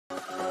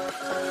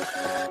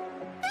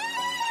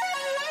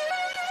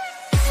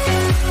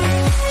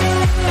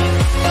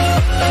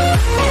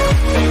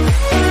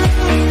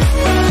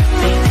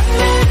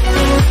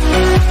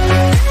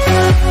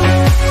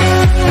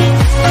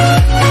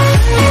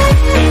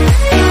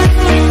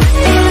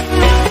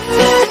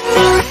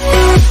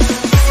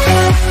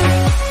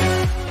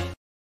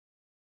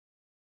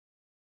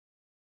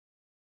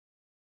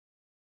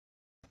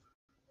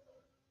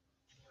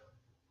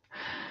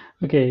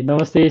Okay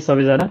नमस्ते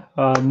सबैजना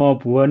म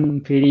भुवन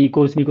फेरि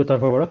कोचमीको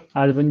तर्फबाट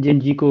आज पनि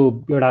जेनजीको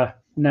एउटा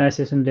नयाँ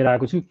सेसन लिएर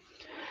आएको छु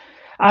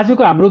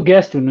आजको हाम्रो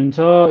गेस्ट हुनुहुन्छ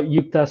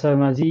युक्ता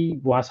शर्माजी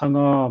उहाँसँग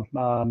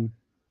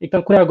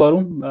एकताल कुरा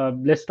गरौँ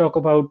let's talk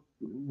about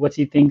what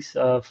she thinks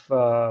of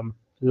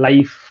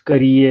life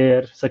career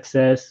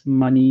success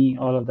money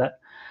all of that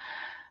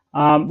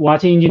उहाँ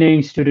चाहिँ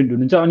इन्जिनियरिङ स्टुडेन्ट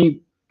हुनुहुन्छ अनि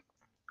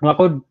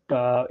उहाँको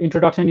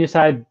इन्ट्रोडक्सन यो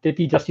सायद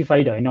त्यति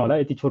जस्टिफाइड होइन होला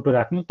यति छोटो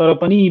राख्नु तर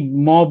पनि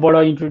मबाट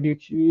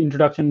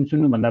इन्ट्रोडक्सन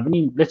सुन्नुभन्दा पनि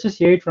let's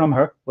just here it from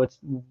her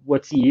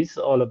watt C is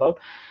all about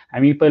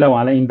हामी पहिला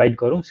उहाँलाई इन्भाइट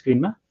गरौँ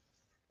स्क्रिनमा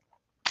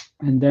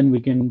and then we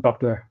can talk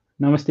to her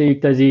नमस्ते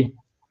युक्ताजी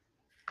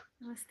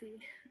नमस्ते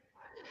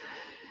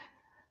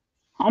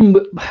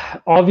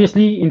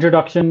अभियसली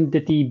इन्ट्रोडक्सन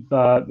त्यति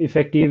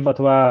इफेक्टिभ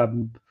अथवा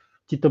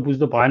चित्त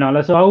बुझ्दो भएन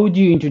होला so how would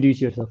you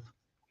introduce yourself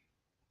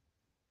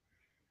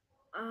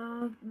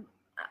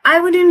I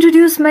would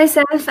introduce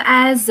myself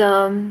as,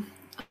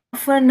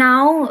 for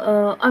now,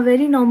 a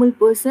very normal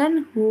person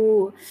who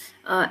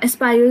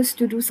aspires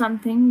to do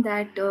something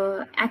that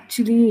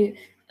actually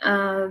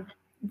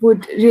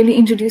would really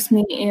introduce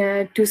me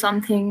to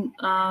something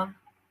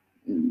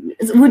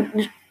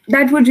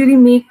that would really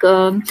make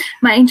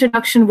my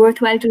introduction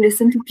worthwhile to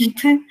listen to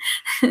people.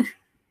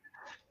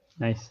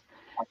 Nice.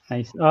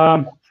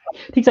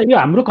 ठिक छ यो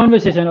हाम्रो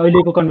conversation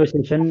अहिलेको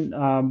conversation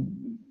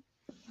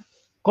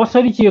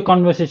कसरी चाहिँ यो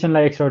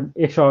कन्भर्सेसनलाई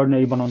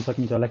एक्स्ट्राअर्डिनरी बनाउन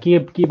सकिन्छ होला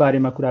के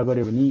बारेमा कुरा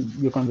गर्यो भने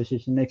यो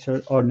कन्भर्सेसन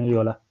एक्स्ट्राअर्डिनरी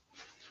होला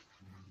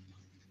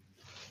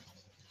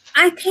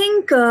I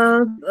think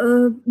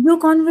your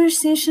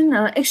conversation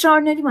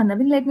extraordinary भन्दा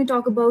पनि let me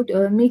talk about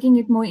making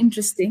it more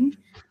interesting.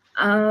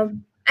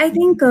 I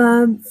think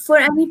for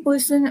any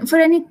person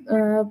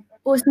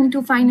to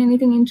find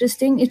anything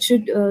interesting, it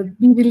should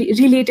be really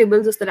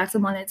relatable. जस्तो लाग्छ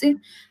मलाई चाहिँ.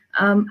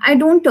 I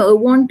don't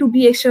want to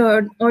be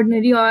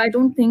extraordinary, or I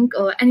don't think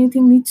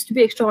anything needs to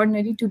be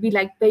extraordinary to be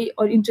liked by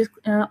or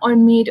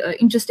made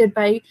interested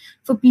by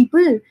for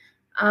people.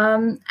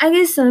 I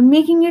guess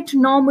making it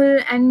normal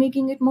and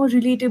making it more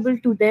relatable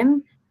to them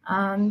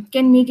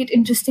can make it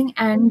interesting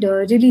and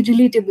really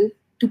relatable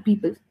to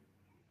people.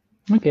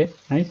 Okay,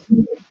 nice.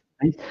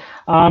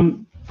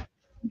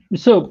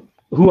 So,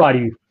 who are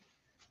you?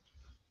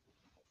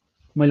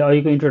 मैले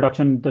अहिलेको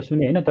introduction त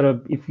सुने होइन तर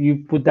if you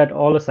put that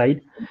all aside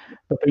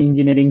तपाईँ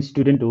engineering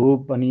student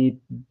हो अनि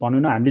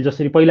भनौँ न हामीले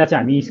जसरी पहिला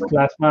चाहिँ हामी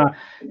क्लासमा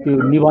त्यो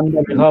निबन्ध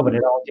लेख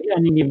भनेर आउँथ्यो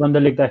अनि निबन्ध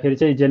लेख्दाखेरि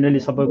चाहिँ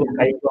जेनरली सबैको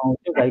गाईको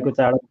आउँथ्यो गाईको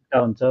चाडा खुट्टा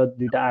हुन्छ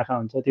दुईवटा आँखा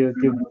हुन्छ त्यो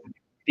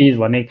पेज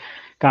भन्ने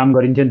काम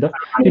गरिन्थ्यो नि त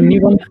त्यो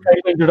निबन्ध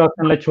टाइपको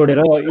इन्ट्रोडक्सनलाई छोडेर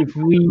if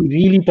we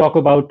really talk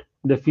about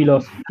the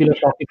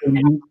philosophical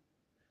you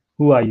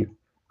who are you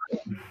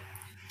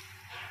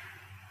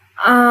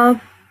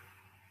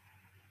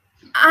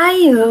I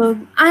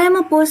am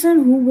a person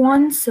who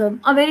wants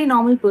a very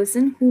normal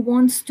person who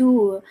wants to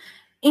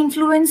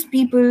influence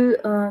people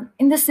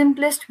in the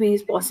simplest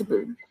ways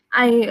possible.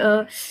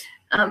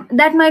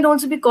 That might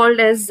also be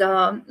called as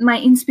my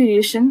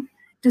inspiration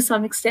to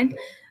some extent,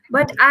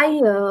 but I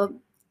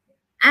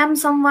am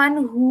someone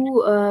who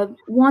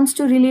wants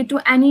to relate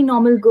to any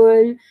normal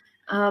girl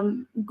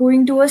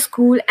going to a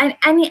school, and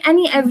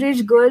any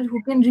average girl who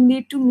can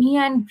relate to me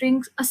and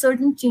brings a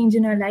certain change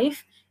in her life,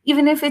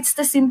 even if it's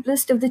the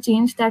simplest of the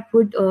change that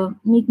would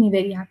make me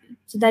very happy.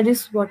 So that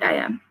is what I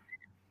am,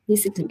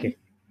 basically. Okay.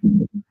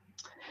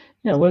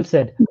 Yeah, well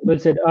said.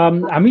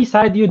 हामी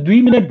सायद यो 2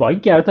 minute भयो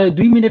क्या त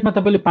 2 मिनेटमा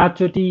तपाईले 5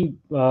 चोटी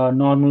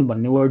normal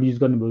भन्ने word use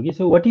गर्नुभयो कि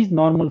so what is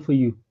normal for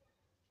you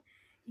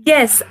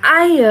Yes, I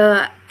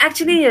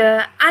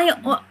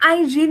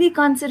really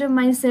consider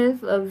myself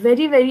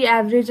very, very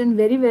average and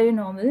very, very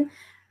normal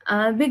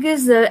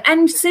because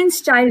and since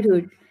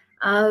childhood.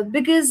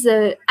 Because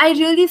I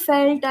really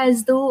felt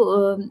as though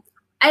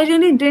I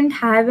really didn't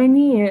have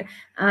any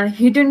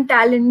hidden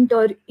talent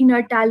or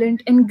inner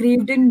talent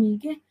engraved in me.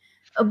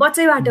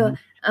 बच्चैबाट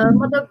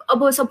मतलब अब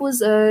suppose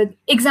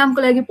एक्जामको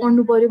लागि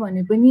पढ्नु पर्यो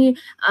भने पनि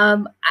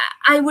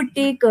I would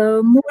take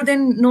more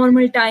than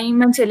normal time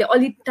मान्छेहरूले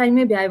अलिक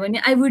टाइमै भ्यायो भने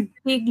I would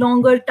take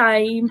लङ्गर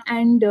time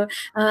and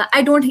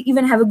I don't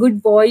even have a good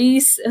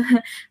voice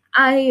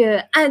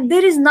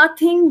there is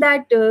nothing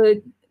that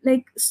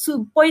like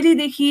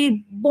पहिलेदेखि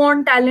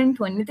बोर्न ट्यालेन्ट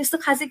भन्ने त्यस्तो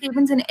खासै केही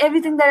पनि छैन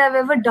everything that I have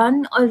ever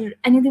done or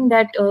anything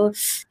that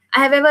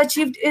I have ever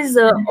अचिभड is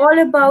all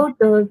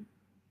about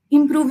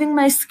improving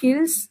my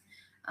skills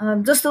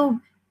जस्तो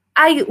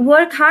I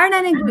work hard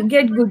and I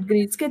get good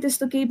grades के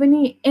त्यस्तो केही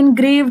पनि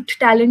एनग्रेभड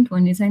ट्यालेन्ट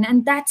भन्ने छैन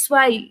and that's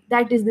why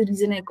that is the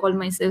reason I कल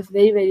myself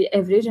very very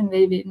average and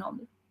very very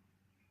normal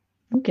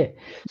Okay,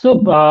 so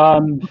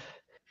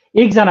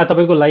एकजना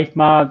तपाईँको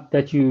लाइफमा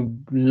that you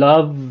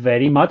love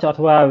very much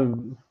अथवा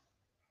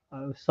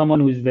someone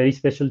who is very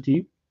special to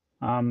you?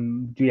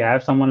 Do you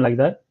have someone like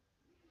that?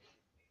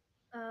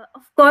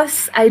 Of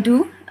course, I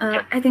do.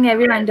 I think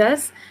everyone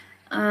does.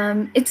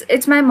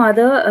 It's my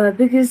mother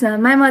because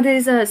my mother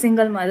is a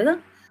single mother,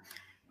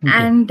 Okay.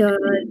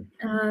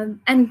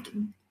 and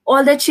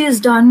all that she has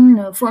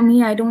done for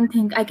me, I don't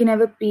think I can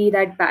ever pay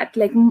that back.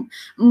 Like,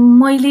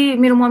 मैले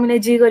मेरो मम्मीलाई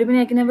जे गरे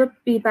पनि I can never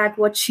pay back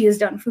what she has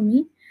done for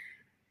me.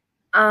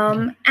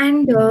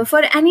 And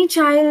for any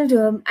child,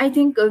 I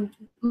think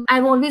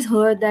I've always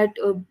heard that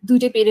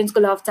दुइटै parents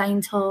को love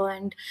चाहिन्छ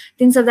and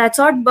things of that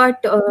sort.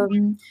 But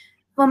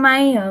for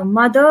my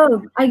mother,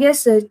 I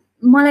guess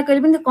मलाई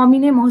कहिले पनि कमी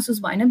नै महसुस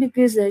भएन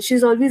because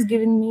she's always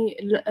given me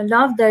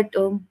love that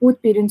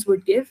both parents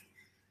would give.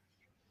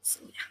 So,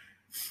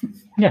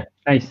 Yeah,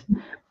 nice.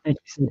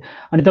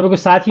 अनि तपाईँको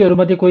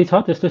साथीहरूमध्ये कोही छ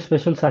त्यस्तो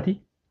स्पेशल साथी?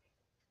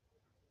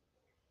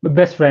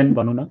 बेस्ट फ्रेन्ड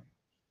भनौँ न।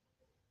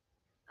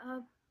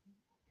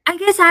 I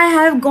guess I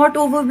have got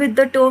over with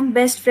the term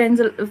best friend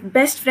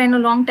a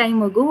long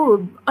time ago.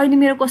 अहिले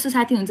मेरो कस्तो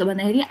साथी हुन्छ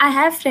भन्दाखेरि I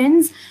have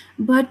friends,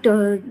 but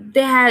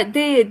they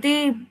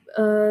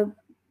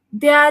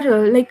are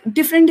like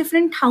different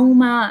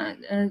ठाउँमा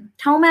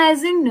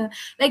as in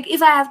like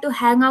if I have to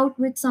hang out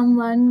with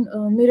someone,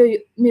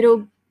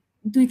 मेरो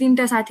दुई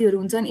तीनटा साथीहरू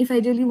हुन्छन्. If I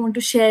really want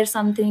to share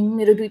something,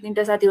 मेरो दुई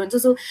तीनटा साथीहरू हुन्छ.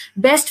 So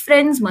best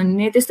friends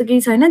भन्ने त्यस्तो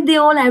केही छैन. They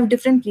all have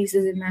different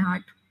places in my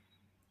heart.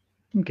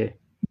 Okay.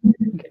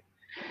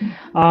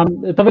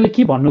 तपाईँले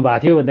के भन्नुभएको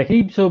थियो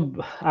भन्दाखेरि सो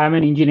I am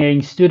N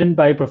engineering student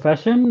by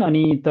profession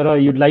अनि तर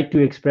you'd like to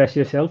express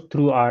year self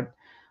through art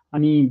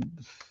अनि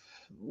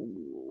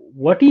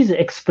what is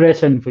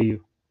expression for you?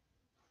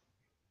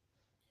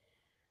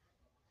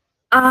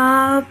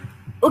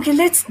 Okay,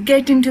 let's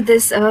get into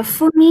this.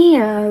 For me,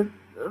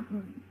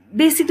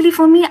 basically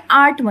for me,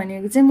 art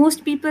भनेको चाहिँ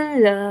most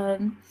people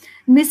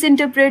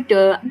misinterpret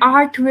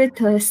art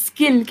with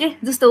skill के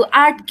जस्तो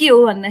art के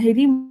हो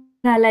भन्दाखेरि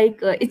like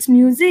it's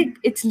music,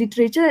 it's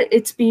literature,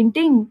 it's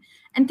painting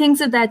and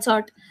things of that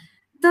sort.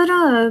 But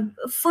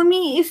for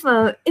me, if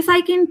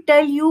I can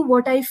tell you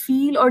what I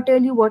feel or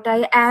tell you what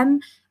I am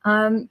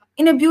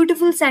in a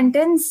beautiful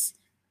sentence,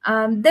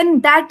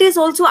 then that is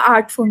also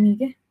art for me.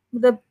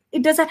 Okay?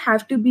 It doesn't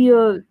have to be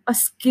a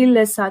skill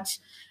as such.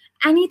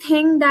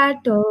 Anything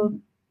that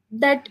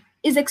that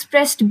is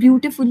expressed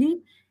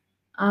beautifully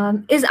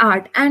is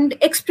art. And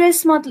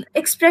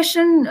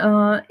expression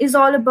is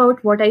all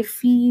about what I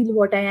feel,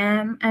 what I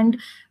am, and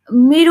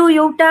mero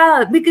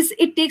yota, because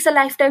it takes a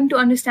lifetime to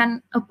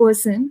understand a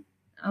person.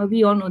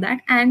 We all know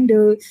that. And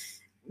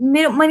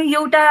मैले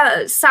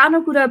एउटा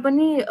सानो कुरा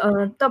पनि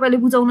तपाईले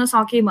बुझाउन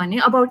सके भने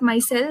about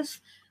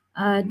myself,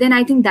 then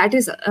I think that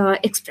is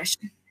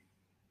expression.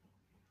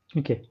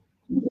 Okay,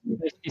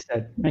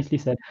 nicely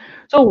said.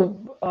 So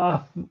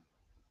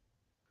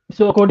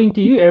according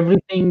to you,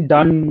 everything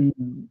done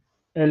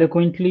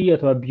eloquently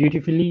or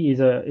beautifully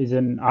is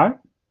an art?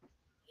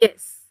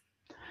 Yes.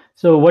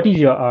 So what is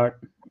your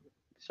art?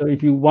 So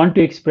if you want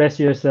to express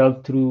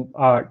yourself through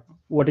art,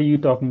 what are you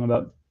talking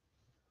about?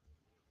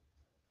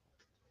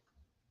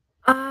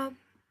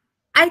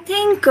 I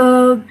think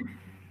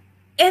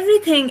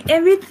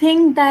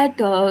everything that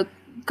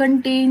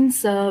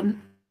contains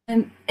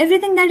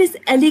everything that is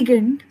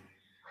elegant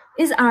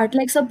is art.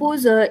 Like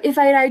suppose if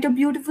I write a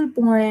beautiful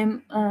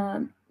poem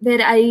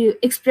where I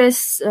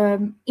express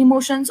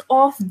emotions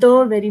of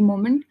the very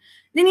moment,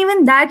 then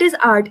even that is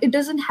art. It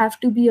doesn't have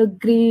to be a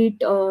great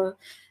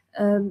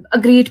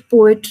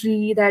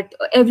poetry that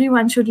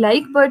everyone should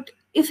like, but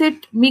if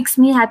it makes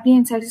me happy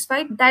and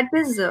satisfied, that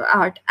is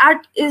art.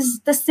 Art is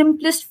the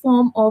simplest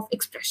form of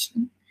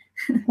expression.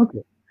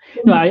 Okay.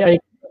 No, I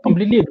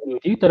completely agree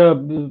with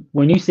you.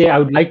 When you say I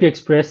would like to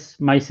express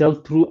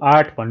myself through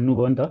art,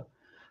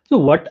 so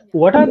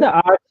what are the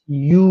arts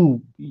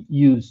you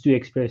use to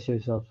express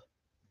yourself?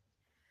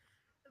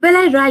 Well,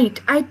 I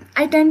write.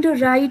 I tend to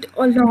write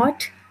a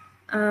lot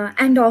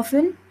and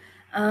often,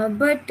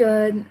 but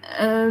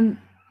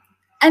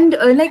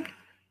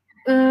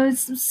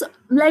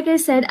like I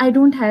said, I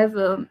don't have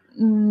a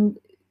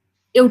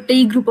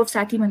group of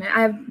sati man.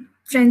 I have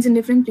friends in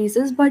different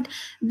places, but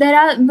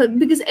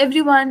because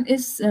everyone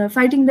is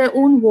fighting their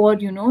own war,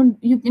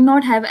 you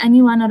cannot have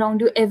anyone around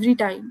you every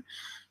time.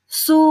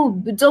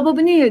 So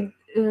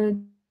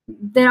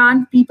there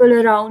aren't people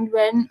around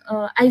when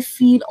I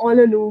feel all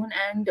alone,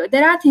 and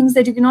there are things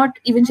that you cannot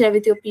even share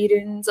with your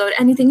parents or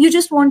anything. You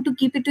just want to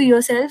keep it to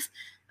yourself,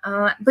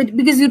 but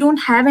because you don't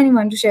have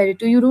anyone to share it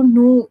to, you don't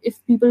know if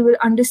people will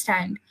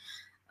understand.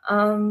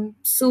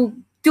 So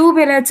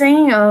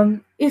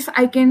if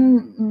I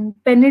can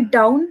pen it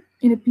down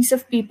in a piece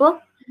of paper,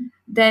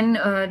 then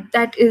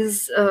that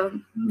is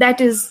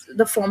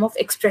the form of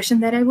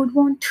expression that I would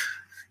want.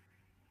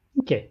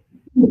 Okay.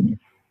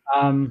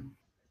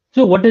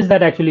 So what does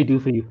that actually do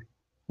for you?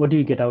 What do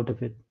you get out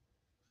of it?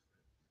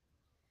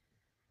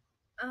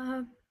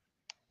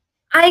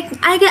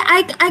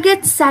 I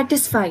get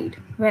satisfied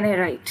when I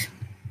write.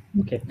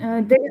 Okay.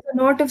 There is a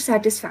lot of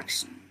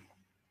satisfaction.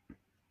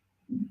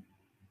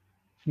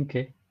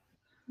 Okay.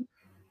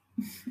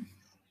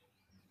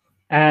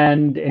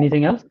 And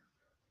anything else?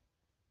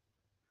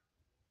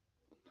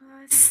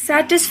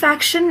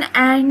 Satisfaction,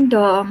 and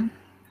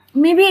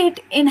maybe it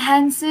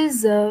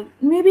enhances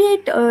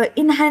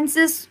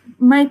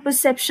my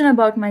perception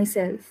about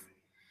myself.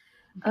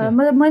 Okay.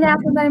 मतलब मैले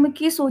आफ्नो बारेमा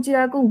के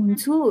सोचिरहेको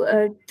हुन्छु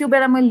त्यो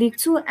बेला म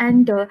लेख्छु,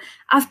 and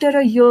after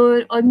a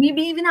year or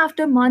maybe even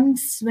after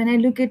months when I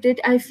look at it,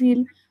 I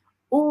feel,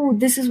 oh,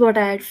 this is what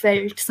I had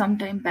felt some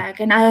time back,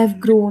 and I have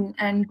grown,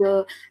 and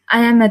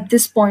I am at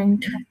this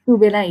point त्यो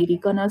बेला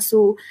हेरिकन.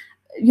 So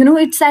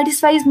it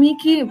satisfies me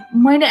कि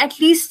मैले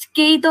at least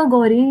केही त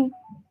गरेँ.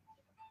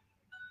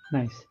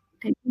 Nice.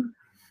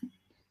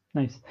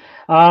 Nice.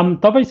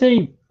 तपाईँ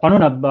चाहिँ भनौँ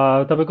न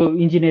तपाईँको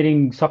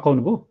इन्जिनियरिङ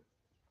सकाउनु भयो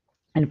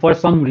एन्ड फर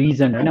सम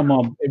रिजन होइन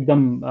म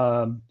एकदम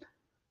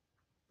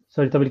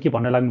सरी तपाईँले के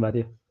भन्न लाग्नु भएको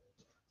थियो?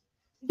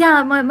 Yeah,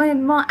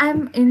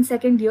 I'm in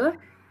second year.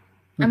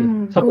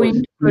 I'm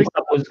going for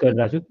suppose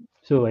गरिरहेको छु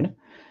सो होइन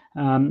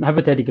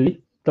हाइपोथेटिकली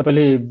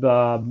तपाईँले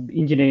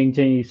इन्जिनियरिङ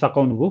चाहिँ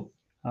सकाउनु भयो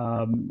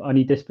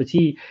अनि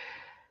त्यसपछि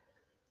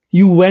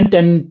यु वेन्ट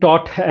एन्ड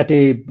टट एट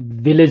ए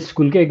भिलेज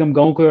स्कुल के एकदम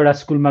गाउँको एउटा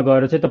स्कुलमा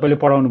गएर चाहिँ तपाईँले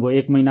पढाउनु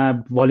भयो 1 महिना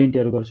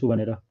भलिन्टियर गर्छु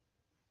भनेर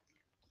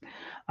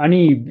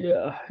अनि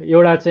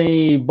एउटा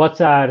चाहिँ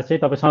बच्चा आएर चाहिँ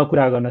तपाईँसँग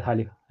कुरा गर्न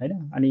थाल्यो होइन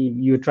अनि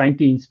यु ट्राइङ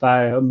टु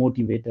इन्सपायर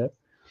मोटिभेटर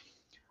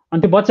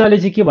अनि त्यो बच्चाले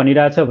चाहिँ के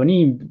भनिरहेछ भने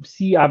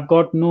सी आइभ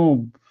गट नो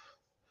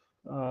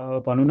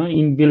भनौँ न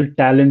इनबिल्ट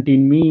ट्यालेन्ट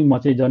इन मी म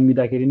चाहिँ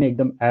जन्मिँदाखेरि नै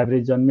एकदम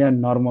average जन्मिया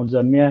normal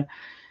जन्मिया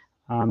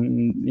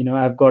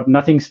I've gut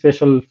nothing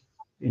special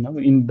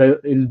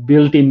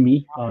built in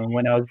me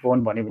when I was born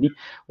भन्यो भने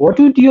what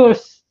would your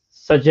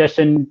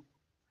suggestion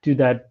to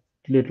that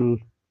little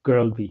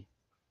girl be?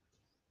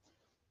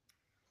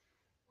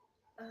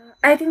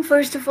 I think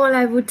first of all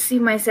I would see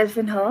myself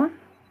in her.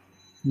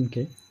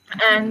 Okay.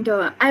 And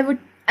I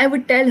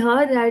would tell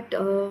her that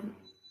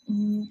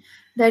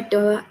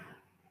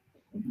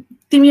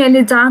तिमी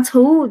अहिले जहाँ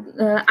छौ,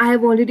 I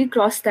have already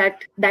crossed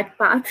that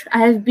path. I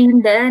have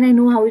been there and I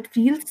know how it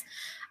feels.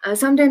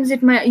 Sometimes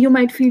you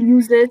might feel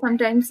useless.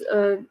 Sometimes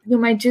you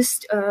might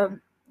just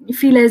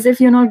feel as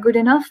if you're not good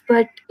enough,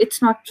 but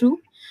it's not true.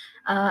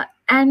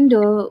 And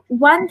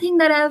one thing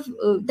that I've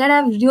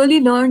really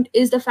learned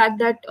is the fact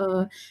that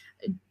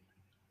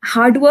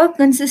hard work,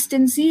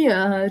 consistency,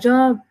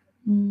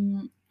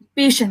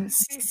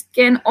 patience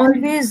can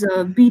always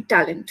beat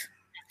talent.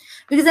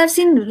 Because I've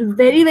seen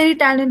very, very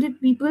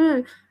talented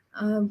people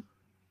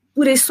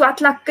पुरै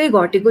स्वाट लाक्कै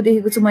घटेको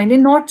देखेको छु मैले,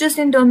 not just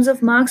in terms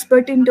of marks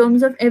but in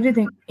terms of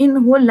everything in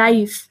whole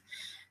life.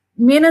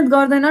 मेहनत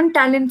गर्दैनन्,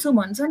 talent छु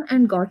भन्छन्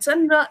एन्ड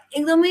गर्छन्, र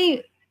एकदमै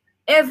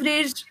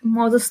एभरेज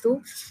म जस्तो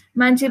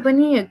मान्छे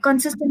पनि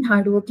कन्सिस्टेन्ट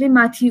हार्डवर्कले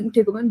माथि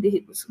उठेको पनि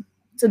देखेको छु.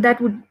 So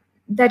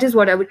that is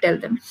what I would tell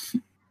them.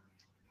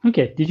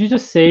 Okay, did you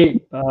just say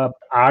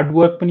hard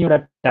work पनि एउटा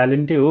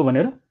ट्यालेन्टै हो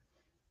भनेर?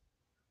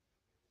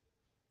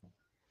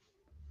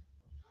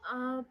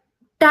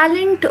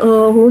 ट्यालेन्ट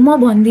हो म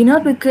भन्दिनँ,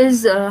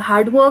 बिकज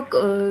हार्डवर्क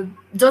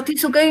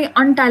जतिसुकै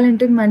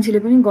अनट्यालेन्टेड मान्छेले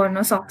पनि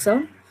गर्न सक्छ.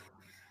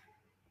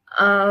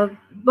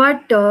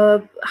 बट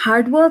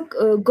हार्डवर्क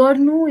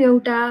गर्नु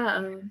एउटा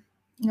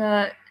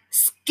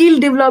स्किल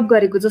डेभलप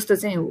गरेको जस्तो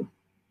चाहिँ हो.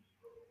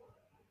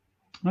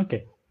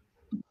 Okay.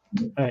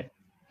 All right.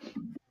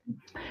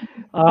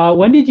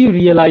 When did you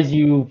realize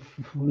you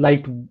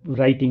liked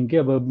writing? के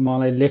अब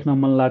मलाई लेख्न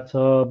मन लाग्छ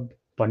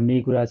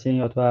भन्ने कुरा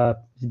चाहिँ, अथवा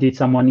did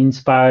someone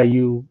inspire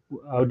you?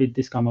 How did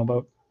this come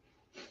about?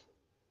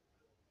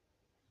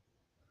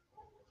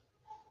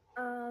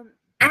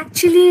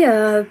 Actually,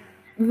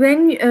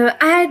 when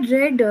I had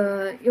read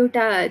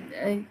एउटा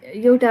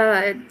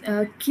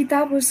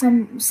किताब or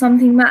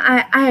something,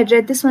 I had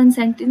read this one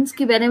sentence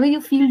कि whenever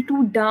you feel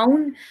too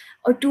down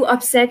or too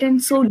upset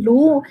and so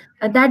low,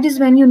 that is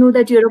when you know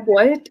that you're a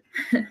poet.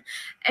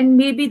 And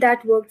maybe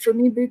that worked for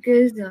me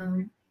because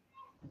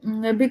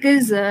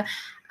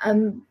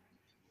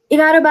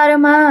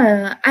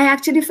 11-12 I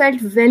actually felt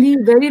very,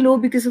 very low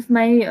because of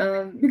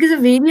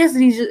various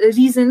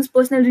reasons,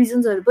 personal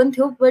reasons पनि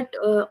थियो, but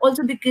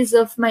also because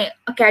of my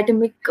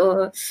academic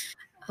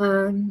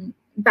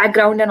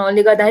background and all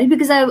गर्दाखेरि,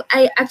 because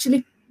I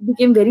actually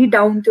became very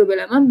down त्यो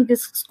बेलामा,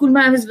 because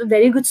स्कुलमा I was a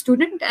very good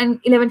student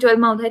and 11-12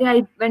 मा आउँदाखेरि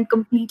I went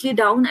completely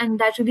down and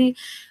that really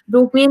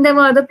broke me, and there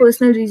were other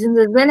personal reasons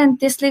as well, and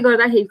त्यसले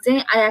गर्दाखेरि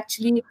चाहिँ I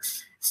actually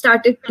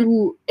started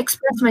to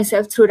express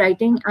myself through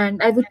writing,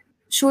 and I would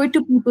show it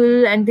to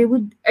people and they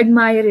would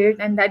admire it,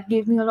 and that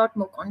gave me a lot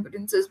more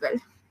confidence as well.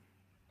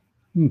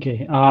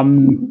 Okay.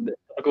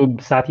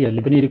 तपाईँको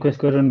साथीहरूले पनि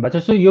request गरिरहनु भएको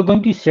छ, सो you're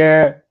going to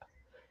share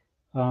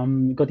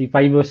कति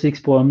 5 or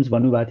 6 poems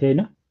भन्नुभएको थियो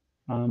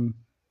होइन?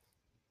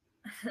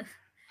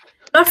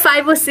 Not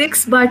 5 or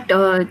 6, but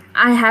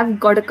I have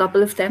got a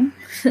couple of them.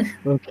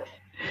 Okay.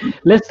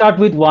 Let's start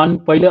with one.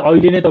 पहिले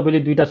अहिले नै तपाईँले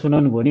दुईटा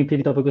सुनाउनु भयो नि,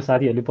 फेरि तपाईँको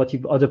साथीहरूले पछि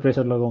अझ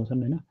प्रेसर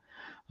लगाउँछन् होइन,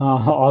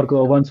 अर्को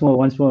once more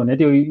भने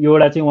त्यो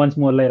एउटा चाहिँ once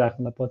more lie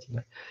राख्नुला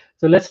पछिलाई.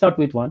 So let's start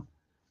with one.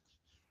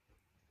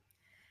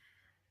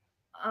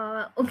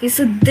 Okay,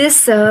 so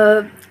this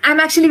I'm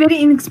actually very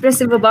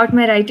inexpressive about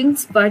my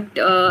writings, but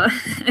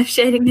I'm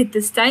sharing it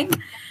this time.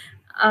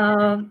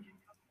 Uh,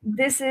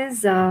 this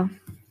is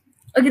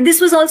okay. This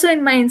was also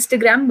in my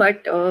Instagram,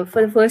 but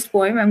for the first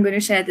poem, I'm going to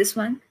share this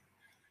one.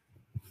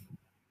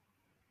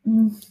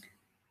 Mm.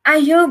 I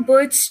hear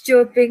birds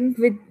chirping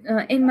with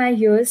in my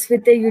ears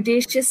with their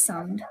audacious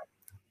sound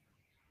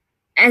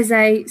as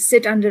I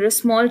sit under a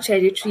small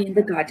cherry tree in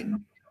the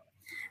garden.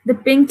 The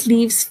pink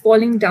leaves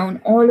falling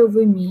down all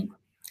over me.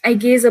 I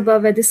gaze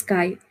above at the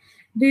sky,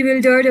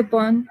 bewildered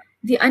upon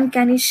the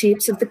uncanny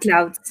shapes of the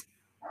clouds.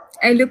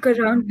 I look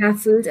around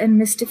baffled and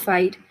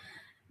mystified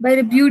by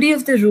the beauty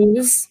of the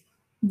rose,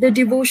 the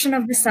devotion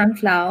of the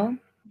sunflower,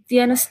 the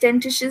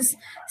unostentatious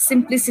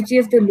simplicity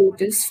of the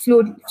lotus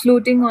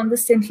floating on the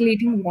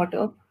scintillating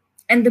water,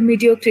 and the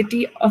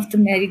mediocrity of the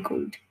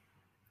marigold.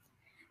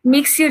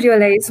 Makes you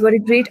realize what a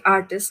great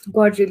artist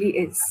God really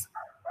is.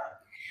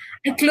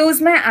 I close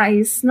my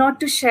eyes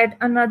not to shed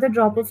another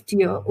drop of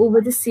tear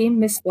over the same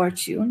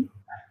misfortune,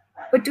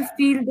 but to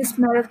feel the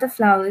smell of the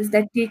flowers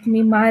that take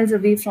me miles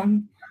away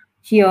from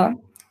here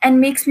and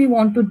makes me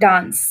want to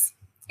dance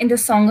in the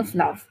song of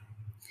love.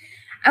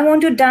 I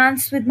want to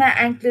dance with my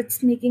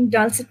anklets, making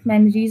dulcet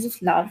memories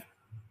of love,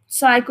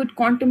 so I could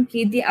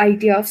contemplate the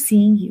idea of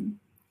seeing you,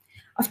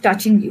 of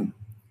touching you.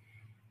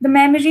 The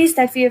memories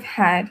that we have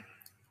had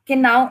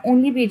can now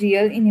only be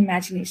real in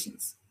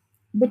imaginations,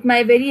 but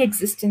my very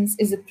existence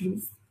is a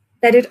proof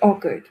that it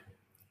occurred.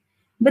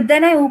 But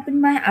then I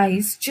open my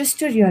eyes just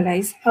to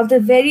realize how the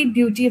very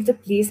beauty of the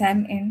place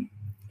I'm in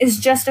is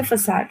just a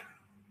facade.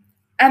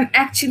 I'm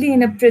actually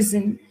in a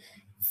prison,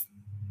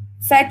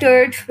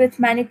 fettered with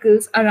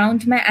manacles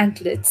around my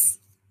anklets.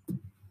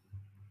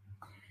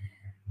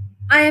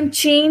 I am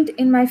chained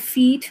in my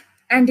feet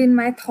and in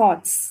my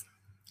thoughts.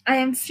 I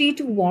am free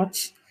to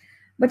watch,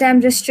 but I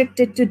am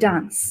restricted to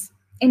dance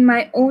in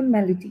my own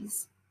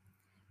melodies.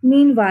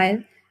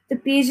 Meanwhile, the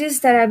pages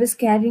that I was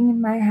carrying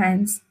in my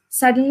hands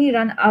suddenly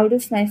run out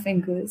of my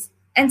fingers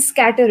and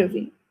scatter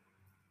away,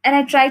 and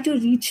I try to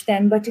reach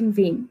them, but in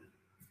vain.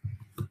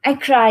 I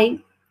cry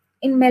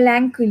in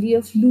melancholy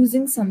of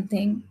losing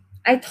something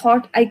I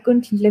thought I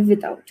couldn't live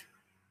without,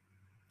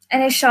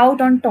 and I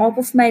shout on top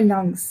of my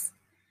lungs,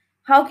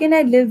 how can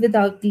I live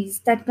without these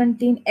that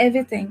contain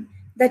everything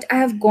that I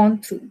have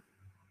gone through?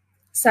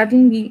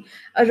 Suddenly,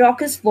 a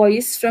raucous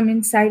voice from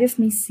inside of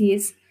me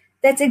says,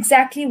 that's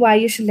exactly why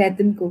you should let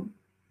them go.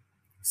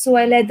 So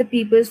I let the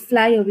people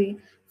fly away,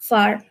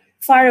 far,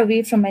 far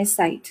away from my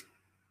sight,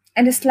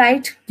 and a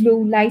slight glow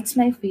lights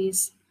my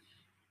face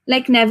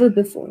like never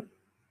before.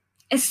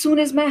 As soon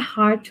as my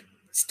heart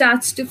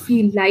starts to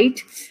feel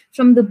light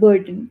from the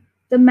burden,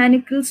 the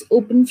manacles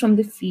open from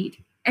the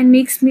feet and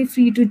makes me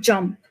free to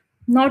jump,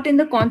 not in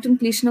the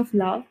contemplation of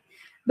love,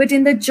 but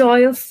in the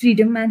joy of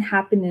freedom and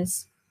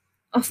happiness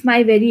of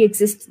my very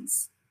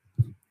existence.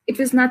 It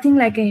was nothing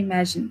like I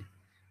imagined,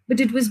 but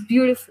it was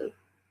beautiful.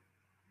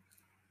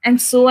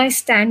 And so I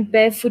stand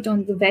barefoot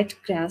on the wet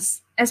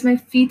grass as my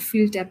feet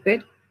feel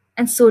tepid,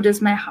 and so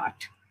does my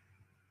heart.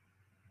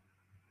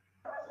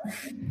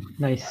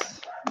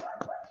 Nice.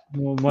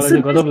 मलाई So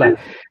चाहिँ गजब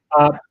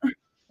लाग्यो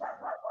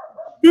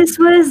this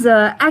was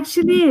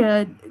actually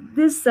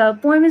this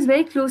poem is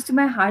very close to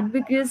my heart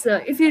because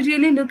if you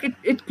really look at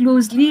it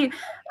closely,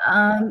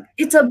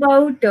 it's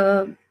about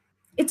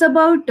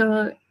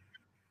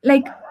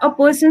like a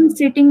person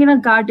sitting in a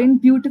garden,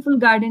 beautiful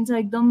gardens,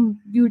 like them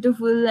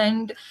beautiful,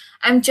 and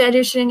I'm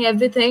cherishing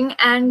everything.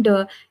 And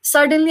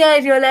suddenly I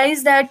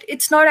realized that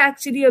it's not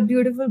actually a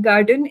beautiful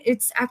garden;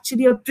 it's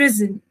actually a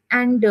prison.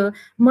 And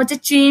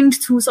much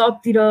changed through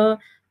Soptira,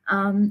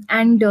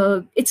 and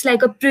it's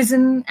like a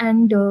prison,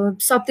 and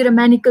Soptira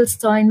manacles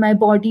छ in my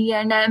body,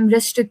 and I'm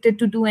restricted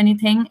to do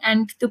anything.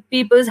 And the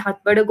people's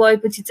हातबाट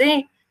गएपछि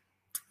चाहिँ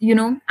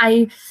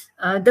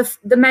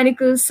the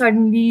manacles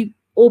suddenly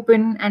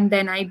open and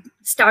then I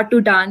start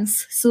to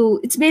dance. So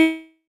it's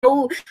basically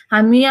how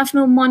हामी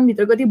आफ्नो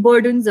मनभित्र कति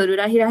बर्डन्सहरू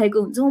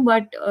राखिराखेको हुन्छौँ,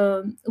 but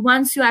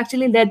once you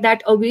actually let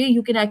that away,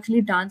 you can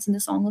actually dance in the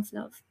song of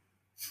love.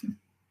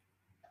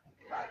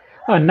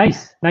 Nice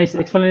nice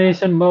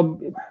explanation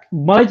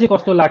मलाई चाहिँ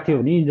कस्तो लाग्थ्यो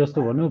भने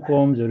जस्तो भनौँ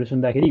पोम्सहरू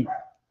सुन्दाखेरि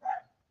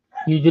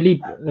युजुअली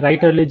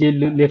राइटरले जे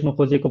लेख्न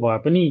खोजेको भए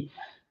पनि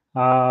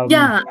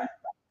Yeah,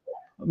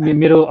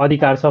 मेरो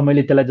अधिकार छ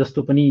मैले त्यसलाई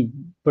जस्तो पनि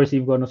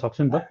पर्सिभ गर्न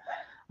सक्छु नि त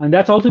and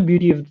that's also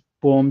beauty of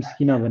poems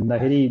किन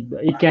भन्दाखेरि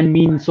it can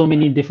mean so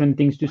many different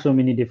things to so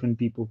many different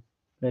people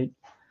right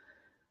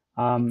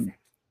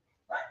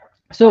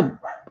so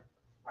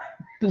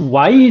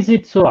why is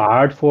it so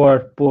hard for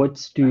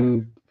poets to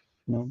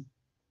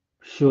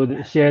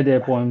share their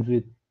poems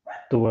with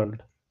the world?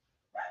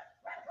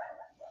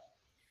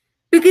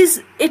 because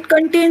it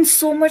contains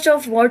so much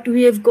of what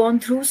we have gone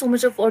through, so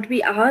much of what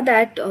we are,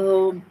 that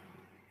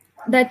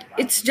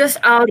it's just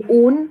our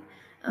own.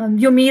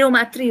 यो मेरो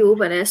मात्रै हो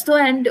भने जस्तो,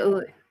 and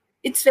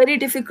it's very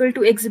difficult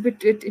to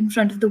exhibit it in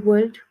front of the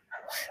world.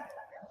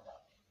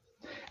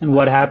 And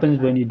what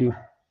happens when you do?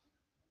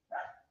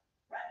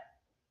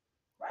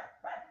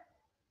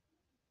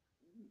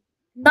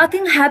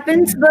 Nothing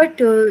happens,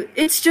 but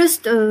it's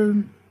just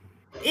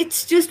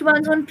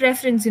one's own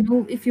preference,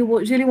 if you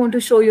really want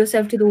to show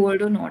yourself to the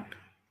world or not.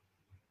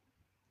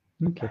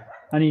 Okay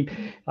अनि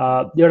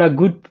एउटा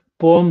good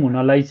pome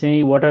हुनलाई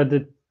चाहिँ what are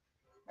the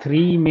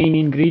 3 main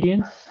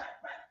ingredients?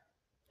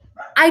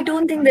 I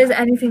don't think there's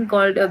anything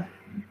called a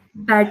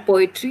bad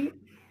poetry.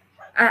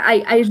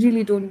 I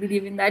really don't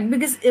believe in that,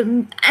 because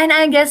and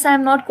I guess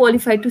I'm not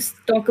qualified to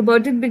talk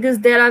about it, because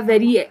there are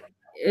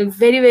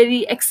very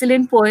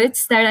excellent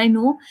poets that I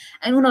know,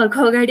 and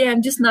unharko agadi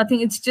I'm just nothing.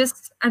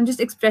 I'm just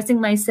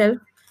expressing myself,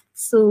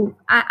 so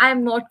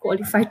I'm not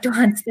qualified to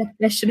answer that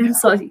question. I'm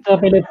sorry.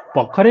 तपाईले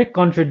भर्खरै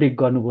कन्ट्रडिक्ट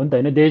गर्नुभयो नि त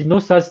हैन, there is no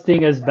such thing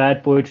as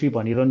bad poetry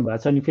भनिरहनु भएको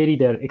छ, अनि फेरि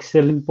there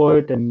excellent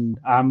poet and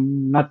I am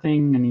nothing,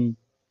 अनि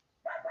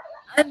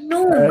No.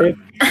 there's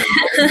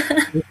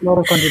a lot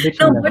of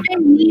contradiction No, there. what I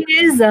mean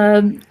is,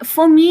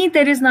 for me,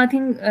 there is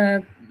nothing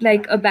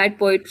like a bad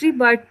poetry,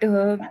 but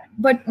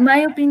my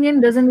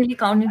opinion doesn't really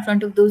count in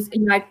front of those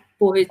bad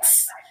poets,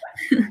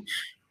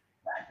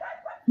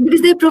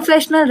 because they're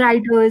professional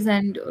writers,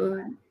 and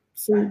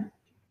so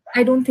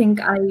I don't think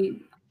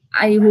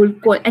I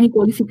hold any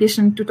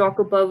qualification to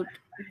talk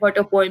about what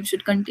a poem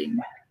should contain.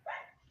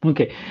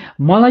 Okay,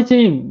 मलाई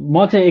चाहिँ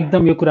म चाहिँ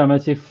एकदम यो कुरामा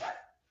चाहिँ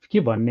के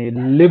भन्ने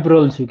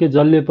liberal छु के,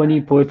 जसले पनि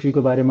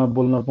पोएट्रीको बारेमा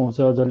बोल्न पाउँछ,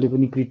 जसले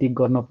पनि क्रिटिक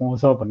गर्न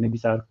पाउँछ भन्ने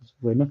विचारको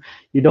छु हैन।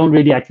 You don't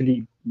really actually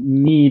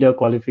need a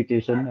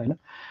qualification Hahn.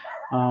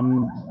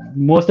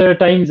 Most of the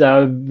times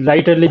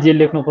राइटरले जे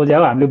लेख्न खोजे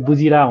हो हामीले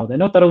बुझिरा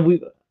हुँदैन, तर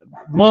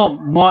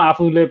म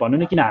आफूले भन्नु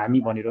न, किन हामी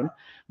भनिरहनु,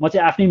 म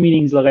चाहिँ आफ्नै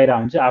मिनिङ्स लगाइरा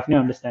हुन्छु, आफ्नै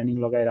अन्डरस्ट्यान्डिङ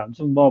लगाइरा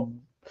हुन्छु। म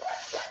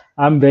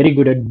I am very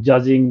good at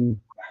जजिङ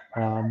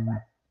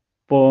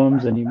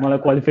poems, अनि मलाई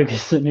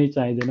क्वालिफिकेसनै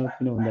चाहिँदैन,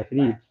 किन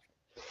भन्दाखेरि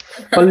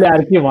कसले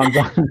आएर के भन्छ।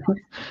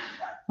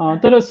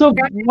 तर सो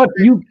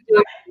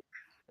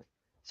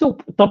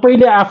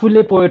तपाईले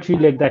आफूले पोएट्री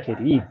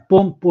लेख्दाखेरि,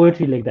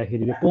 पोएट्री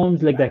लेख्दाखेरि,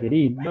 पोम्स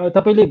लेख्दाखेरि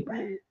तपाईले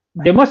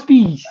they must be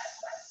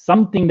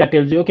something that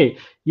tales you okay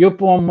yo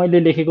pome मैले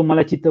लेखेको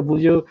मलाई चित्त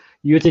बुझ्यो,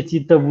 यो चाहिँ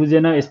चित्त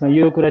बुझेन, यसमा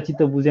यो कुरा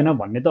चित्त बुझेन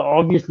भन्ने त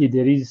obviously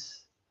there is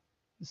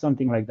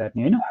something like that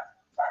नि हैन?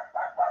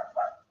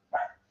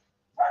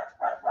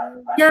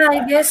 या आई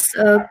गेस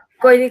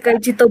कहिलेकाहीँ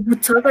चित्त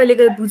बुझ्छ,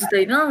 कहिलेकाहीँ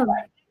बुझ्दैन।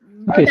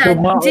 ओके, सो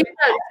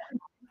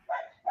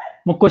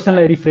म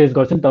क्वेसनलाई रिफ्रेस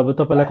गर्छु नि त। अब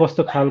तपाईलाई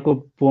कस्तो खालको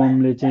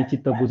पोमले चाहिँ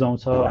चित्त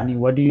बुझाउँछ, अनि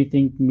what do you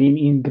think main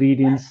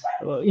ingredients,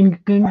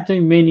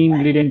 चाहिँ मेन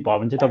इन्ग्रेडियन्ट भयो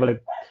भने चाहिँ तपाईलाई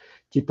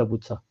चित्त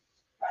बुझ्छ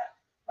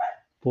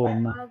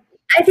पोममा?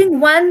 I think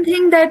one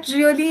thing that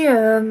really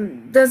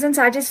doesn't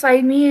satisfy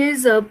me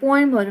is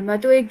poemहरुमा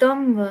त्यो एकदम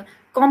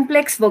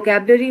complex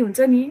vocabulary हुन्छ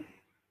नि,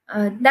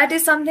 that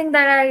is something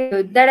that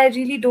I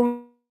really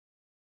don't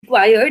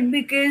required,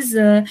 because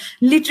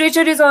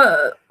literature is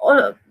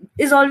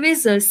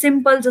always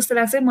simple जस्तो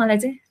लाग्छ मलाई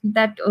चाहिँ,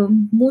 that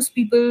most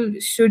people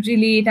should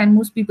relate and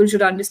most people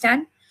should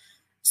understand.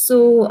 So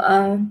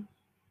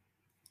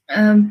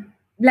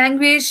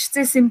language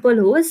चाहिँ simple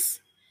होस्,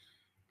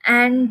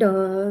 and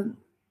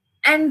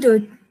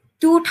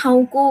त्यो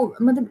ठाउँको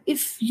मतलब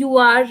if you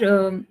are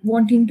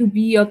wanting to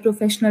be a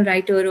professional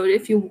writer, or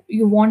if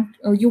you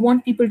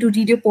want people to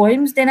read your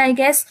poems, then I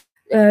guess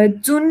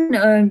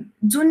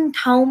जुन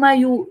ठाउँमा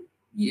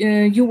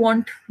you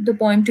want the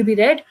poem to be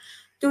read,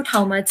 त्यो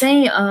ठाउँमा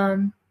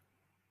चाहिँ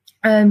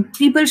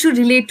people should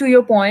relate to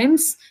your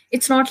poems.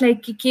 It's not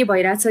like के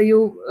भइराछ यो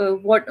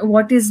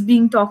what is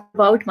being talked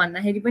about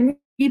भन्दाखेरि पनि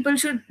people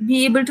should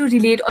be able to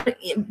relate, or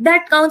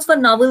that counts for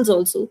novels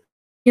also.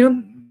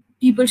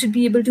 People should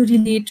be able to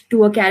relate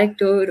to a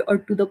character or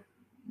to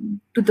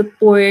the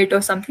poet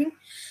or something.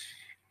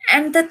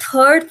 And the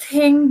third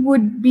thing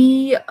would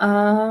be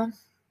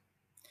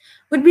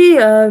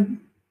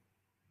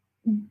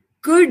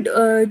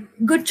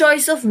good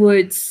choice of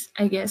words,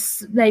 I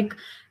guess. Like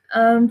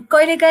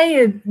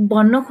कहिलेकाहीँ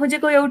भन्न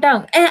खोजेको एउटा,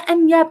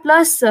 and yeah,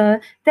 plus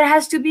there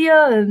has to be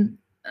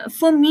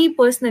for me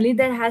personally,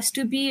 there has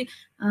to be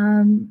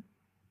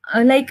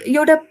like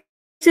एउटा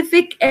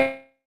specific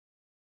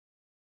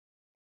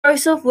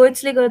choice of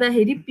words ले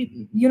गर्दाखेरि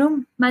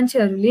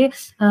मान्छेहरूले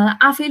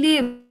आफैले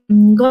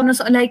गर्न,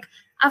 like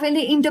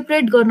आफैले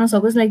interpret गर्न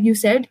सकोस्, like you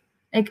said,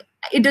 like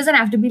it doesn't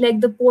have to be like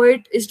the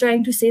poet is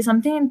trying to say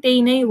something and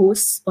त्यही नै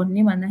होस्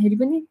भन्ने भन्दाखेरि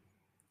पनि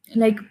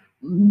like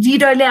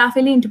रिडरले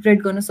आफैले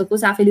इन्टरप्रेट गर्न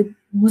सकोस्, आफैले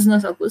बुझ्न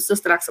सकोस्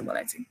जस्तो लाग्छ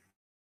मलाई चाहिँ।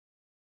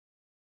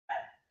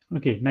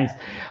 Okay, nice.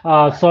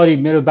 सरी,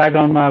 मेरो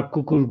ब्याकग्राउन्डमा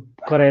कुकुर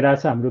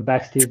कराइरहेछ। हाम्रो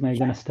ब्याक स्टेजमा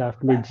एकजना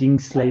स्टाफले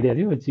जिङ्क्स लगाइदिएको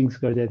थियो, जिङ्क्स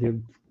गरिदिएको थियो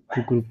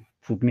कुकुर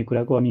फुक्ने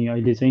कुराको, अनि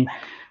अहिले चाहिँ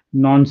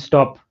नन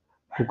स्टप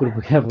कुकुर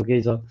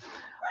फुकै छ।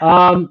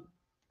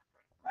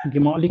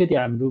 म अलिकति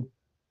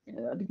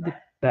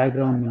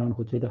ब्याकग्राउन्ड मिलाउनु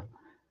खोज्छु त।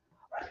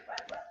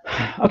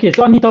 ओके,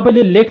 सो अनि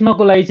तपाईँले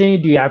लेख्नको लागि चाहिँ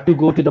do you have to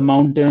go to the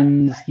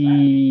mountains, कि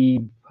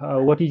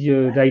what is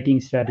year writing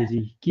strategy?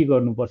 के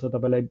गर्नुपर्छ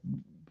तपाईँलाई?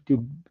 त्यो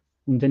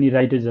हुन्छ नि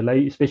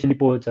राइटर्सहरूलाई, स्पेसली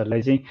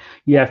पोएट्सहरूलाई चाहिँ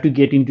you have to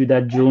get in to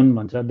that zone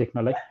भन्छ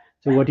लेख्नलाई।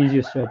 सो what is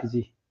year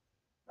strategy?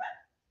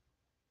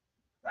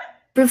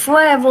 Before,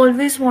 I've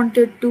always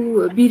wanted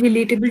to be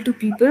relatable to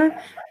people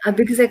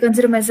because I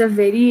consider myself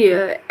very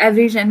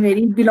average and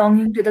very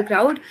belonging to the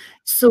crowd.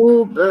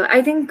 So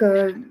I think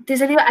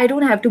त्यसैले I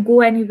don't have to go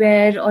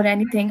anywhere or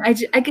anything. I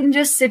can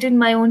just sit in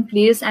my own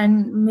place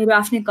and maybe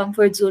after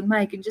comfort zone,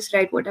 I can just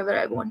write whatever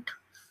I want.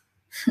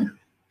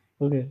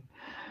 Okay,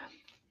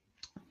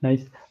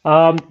 nice.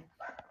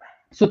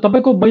 So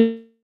तपाईँको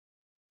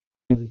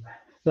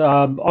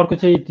अर्को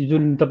चाहिँ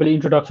जुन तपाईँले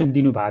introduction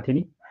दिनुभएको थियो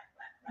नि,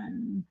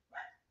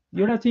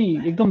 एउटा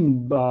चाहिँ एकदम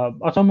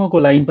अचम्मको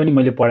लाइन पनि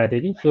मैले पढाएको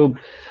थिएँ कि. सो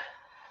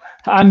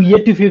I'm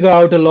yet to figure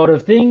out a lot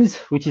of things,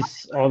 which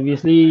is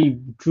obviously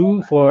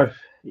true for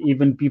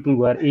even people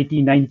who are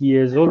 80, 90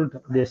 years old.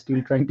 They're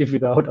still trying to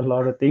figure out a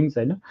lot of things,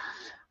 I know.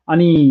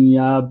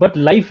 But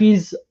life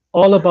is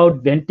all about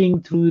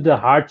venting through the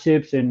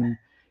hardships and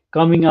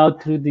coming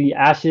out through the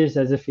ashes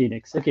as a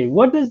phoenix. Okay,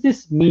 what does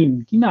this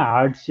mean? Kina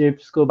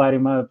hardships ko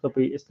barema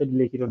tapai यसरी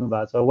लेखिरहनु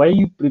भएको छ. Why are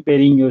you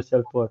preparing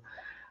yourself for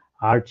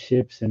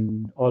hardships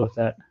and all of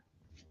that?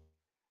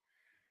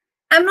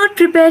 I'm not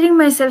preparing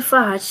myself for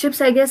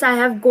hardships. I guess I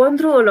have gone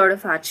through a lot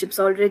of hardships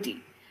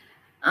already.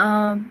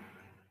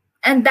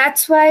 And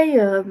that's why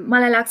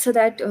मलाई लाग्छ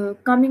that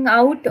coming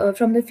out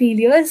from the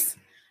failures,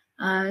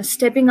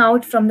 stepping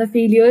out from the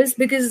failures,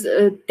 because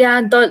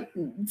त्यहाँ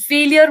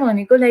failure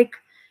भनेको like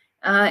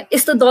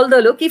यस्तो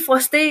दलदल हो कि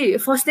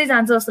फस्दै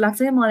जान्छ जस्तो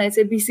लाग्छ है मलाई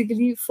चाहिँ,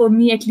 basically for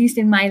me at least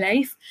in my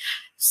life.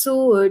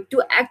 So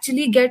to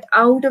actually get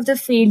out of the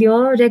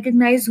failure,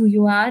 recognize who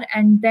you are,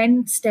 and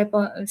then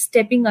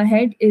stepping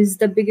ahead is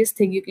the biggest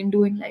thing you can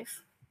do in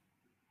life.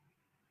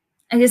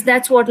 I guess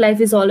that's what life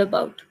is all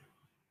about.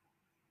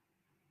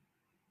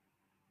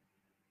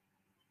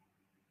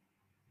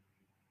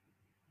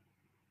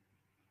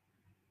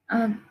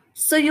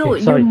 So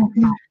sorry.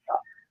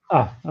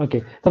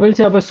 Okay. तपाईँले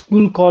चाहिँ अब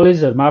school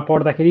कलेजहरुमा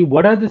पढ्दाखेरि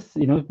what are the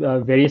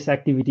various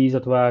activities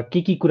अथवा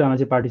के कुरामा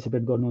चाहिँ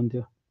participate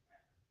गर्नुहुन्थ्यो?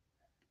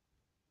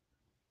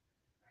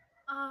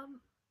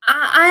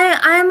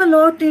 I am a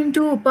lot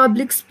into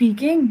public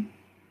speaking.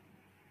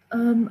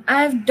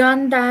 I've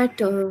done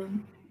that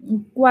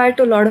quite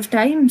a lot of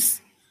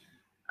times.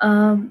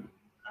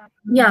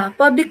 Yeah,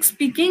 public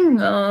speaking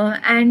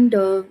and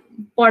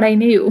पढाइ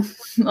नै हो,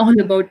 all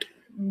about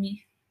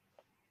me.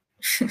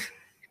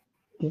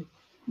 Okay.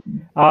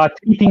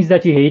 3 things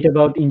that you hate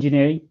about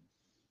engineering?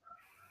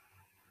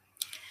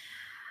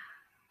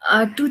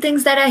 2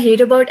 things that I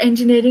hate about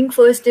engineering.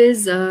 First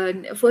is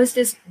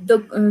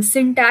the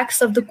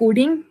syntax of the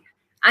coding.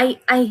 I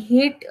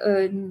hate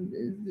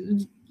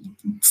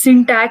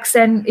syntax,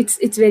 and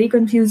it's very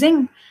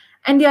confusing.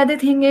 And the other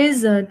thing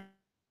is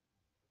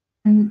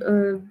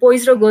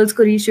boys or girls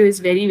ko ratio is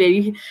very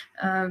very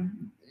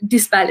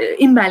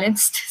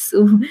imbalanced.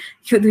 So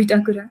यो दुईटा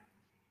कुरा.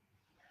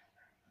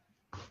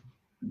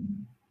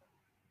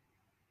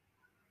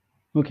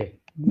 Okay.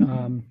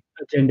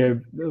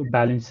 Gender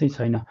balance चाहिँ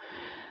छैन.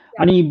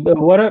 अनि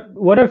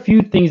what are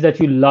few things that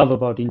you love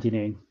about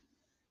engineering?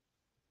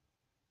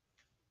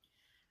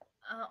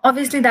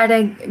 Obviously that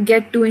I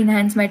get to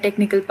enhance my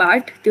technical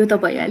part, त्यो त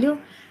भइहाल्यो.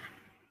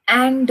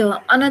 And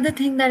another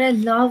thing that I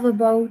love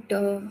about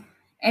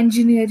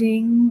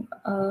engineering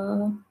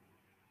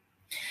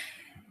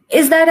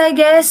is that I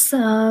guess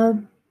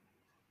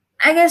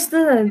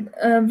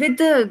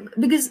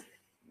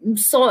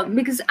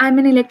because I'm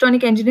an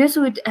electronic engineer,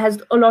 so it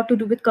has a lot to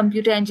do with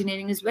computer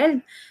engineering as well.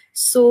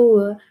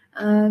 So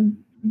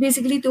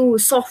basically to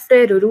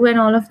software and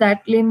all of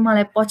that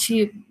मलाई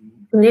पछि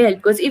धेरै help,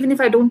 because even if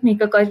I don't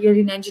make a career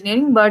in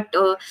engineering, but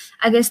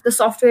I guess the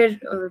software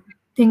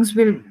things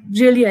will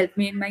really help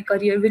me in my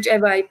career,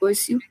 whichever I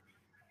pursue.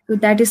 So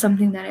that is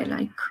something that I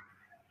like.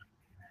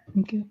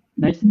 Okay,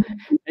 nice.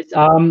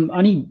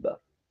 Ani,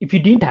 if you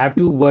didn't have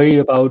to worry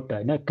about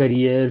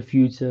career,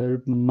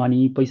 future,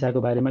 money,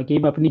 पैसाको बारेमा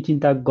केहीमा पनि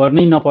चिन्ता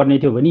गर्नै नपर्ने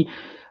थियो भने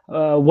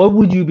what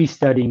would you be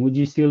studying? Would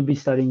you still be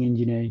studying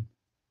engineering?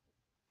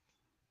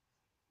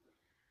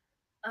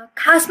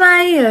 Khasma,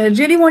 I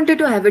really wanted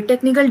to have a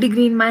technical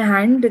degree in my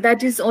hand.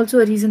 That is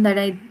also a reason that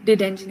I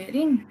did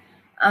engineering.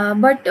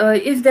 But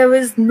if there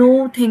was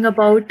no thing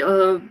about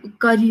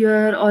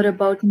career or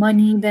about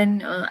money,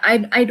 then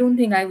I don't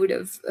think I would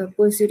have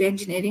pursued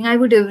engineering. I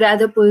would have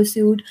rather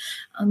pursued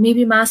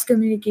maybe mass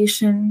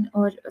communication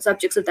or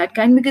subjects of that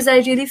kind, because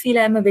I really feel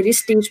I'm a very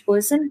stage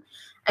person.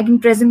 I can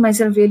present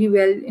myself really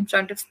well in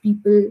front of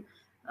people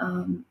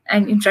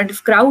and in front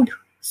of crowd.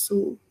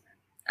 So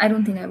I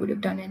don't think I would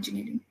have done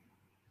engineering.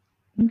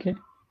 Okay.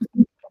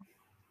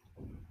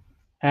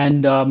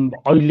 And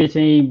अहिले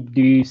चाहिँ,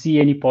 do you see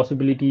any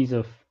possibilities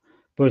of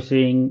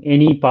pursuing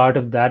any part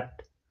of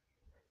that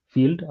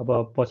field?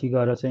 अब पछि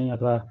गएर चाहिँ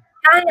अथवा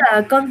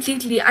Yeah,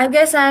 completely. I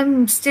guess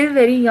I'm still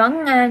very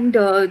young, and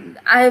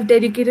I have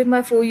dedicated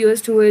my 4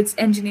 years towards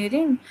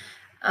engineering.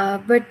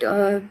 But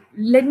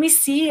let me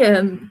see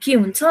के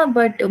हुन्छ.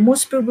 But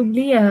most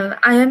probably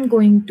I am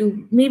going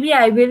to, maybe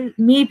I will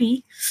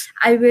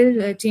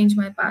change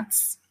my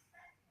paths.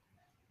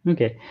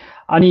 Okay.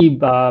 अनि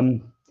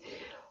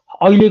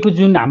अहिलेको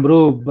जुन हाम्रो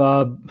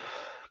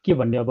के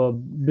भन्ने अब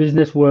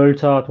business world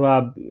छ अथवा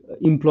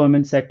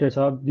इम्प्लोइमेन्ट सेक्टर छ,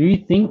 do you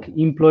think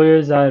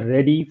employers are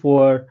ready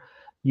for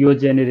yo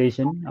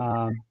generation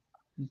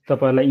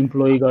तपाईँहरूलाई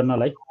इम्प्लोय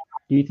गर्नलाई?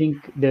 Do you think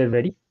they are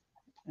ready?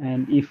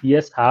 And if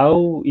yes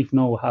how, if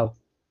know how?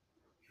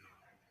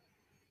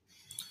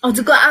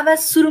 हजुरको आवाज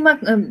सुरुमा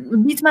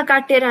बिचमा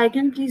काटेर आयो,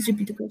 क्यान please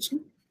repeat the question?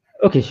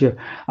 Okay, sure.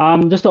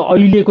 जस्तो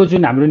अहिलेको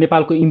जुन हाम्रो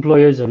नेपालको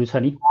इम्प्लोयर्सहरू छ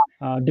नि,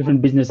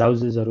 डिफ्रेन्ट बिजनेस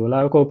हाउसेसहरू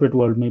होला, कोअपरेट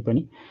वर्ल्डमै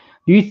पनि,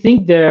 do you think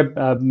there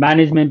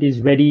management is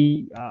ready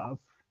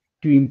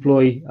to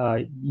employee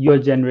yo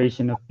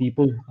generation of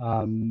people?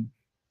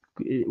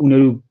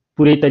 उनीहरू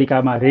पुरै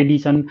तरिकामा रेडी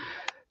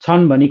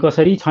छन् भने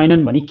कसरी,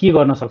 छैनन् भने के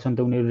गर्न सक्छन् त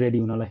उनीहरू रेडी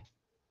हुनलाई?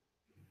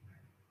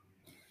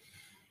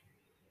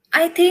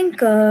 आई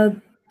थिङ्क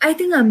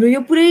हाम्रो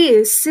यो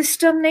पुरै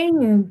सिस्टम नै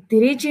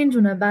धेरै चेन्ज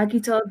हुन बाँकी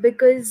छ,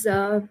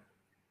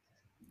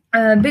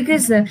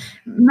 बिकज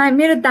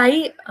मेरो दाई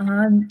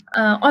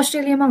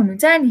अस्ट्रेलियामा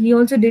हुनुहुन्छ and he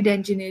also did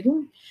engineering,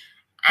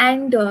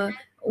 end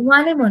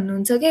उहाँले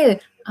भन्नुहुन्छ कि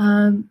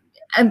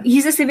he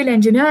is a civil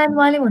engineer, end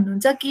उहाँले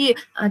भन्नुहुन्छ कि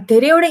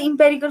धेरैवटा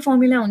इम्पेरिकल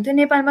फर्मुला हुन्थ्यो,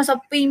 नेपालमा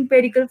सबै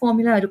इम्पेरिकल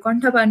फर्मुलाहरू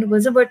कण्ठ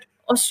पार्नुपर्छ, बट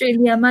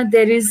अस्ट्रेलियामा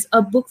there is a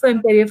book for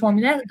imperial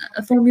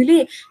फर्मुली,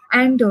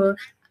 end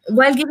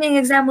while giving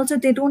exam also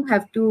they don't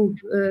have to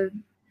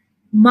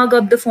mug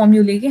up the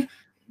formula के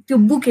त्यो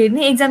बुक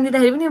हेर्ने, एक्जाम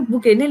दिँदाखेरि पनि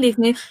बुक हेर्ने,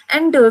 लेख्ने,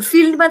 एन्ड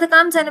फिल्डमा त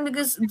काम छैन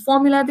बिकज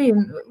फर्मुला त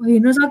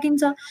हेर्न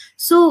सकिन्छ।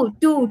 सो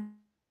त्यो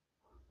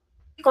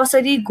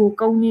कसरी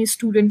घोकाउने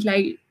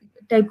स्टुडेन्टलाई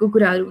टाइपको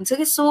कुराहरू हुन्छ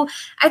कि। सो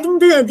I think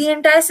the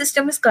entire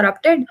system is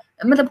corrupted,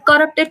 मतलब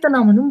करप्टेड त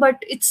नभनौँ बट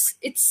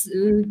इट्स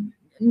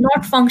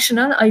नट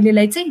फङ्सनल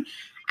अहिलेलाई चाहिँ।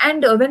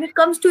 And when it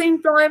comes to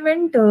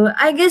employment,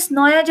 I guess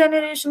नयाँ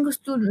जेनेरेसनको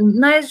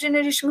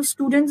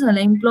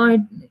स्टुडेन्ट्सहरूलाई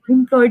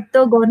इम्प्लोइड त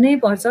गर्नै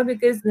पर्छ,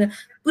 बिकज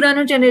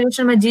पुरानो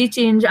जेनेरेसनमा जे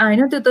चेन्ज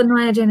आएन त्यो त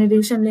नयाँ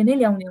जेनेरेसनले नै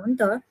ल्याउने हो नि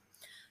त।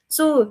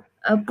 सो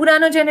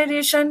पुरानो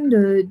जेनेरेसन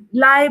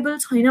लायबल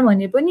छैन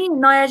भने पनि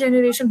नयाँ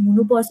जेनेरेसन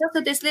हुनुपर्छ। सो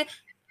त्यसले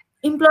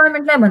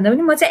इम्प्लोइमेन्टलाई भन्दा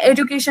पनि म चाहिँ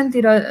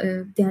एजुकेसनतिर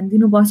ध्यान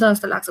दिनुपर्छ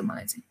जस्तो लाग्छ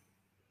मलाई चाहिँ।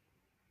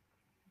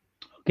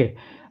 ओके,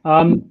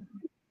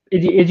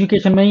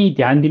 एजुकेसनमै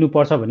ध्यान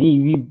दिनुपर्छ भने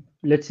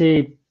let's say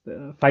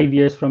 5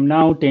 years from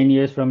now, 10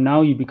 years from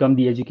now, you become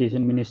the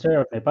education minister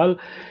of Nepal.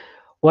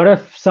 What are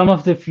some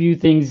of the few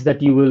things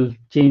that you will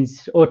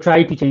change or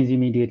try to change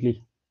immediately?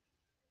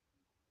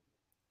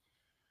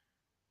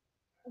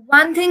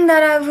 One thing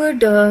that I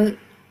would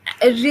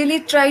really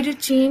try to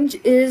change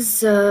is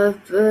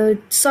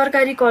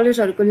सरकारी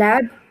कलेजहरूको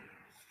lab,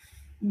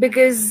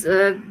 because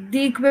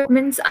the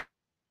equipments are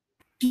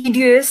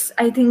tedious.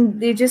 I think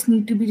they just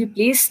need to be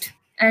replaced,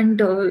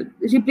 and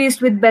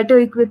replaced with better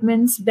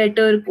equipments,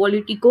 better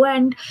quality co,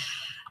 and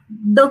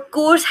the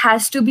course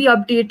has to be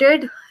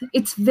updated.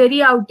 It's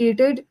very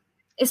outdated,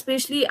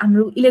 especially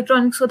हाम्रो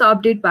इलेक्ट्रोनिक्सको त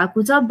update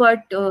भएको छ,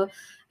 but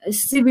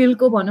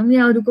सिभिलको भनौँ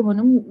या अरूको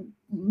भनौँ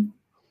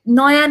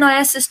नयाँ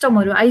नयाँ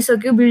सिस्टमहरू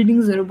आइसक्यो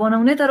बिल्डिङ्सहरू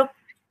बनाउने,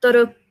 तर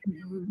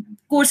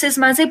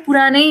कोर्सेसमा चाहिँ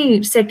पुरानै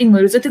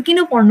सेटिङहरू छ। त्यो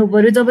किन पढ्नु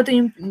पर्यो जब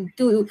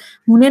त्यो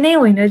हुने नै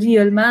होइन,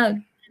 रियलमा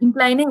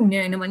इम्प्लाइ नै हुने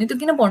होइन भने त्यो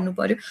किन पढ्नु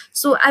पर्यो?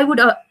 So I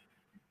would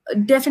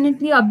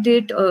definitely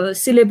update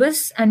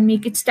syllabus and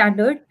make it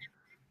standard,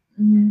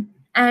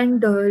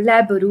 and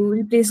ल्याबहरू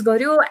रिप्लेस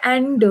गर्यो,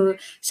 एन्ड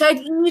सायद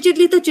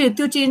इमिडिएटली त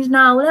त्यो चेन्ज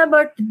नआउला,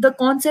 but the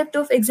concept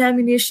of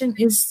examination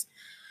is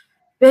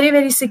very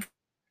very sick.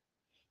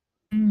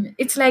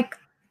 It's like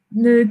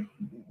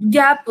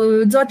gap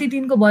जति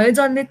दिनको भयो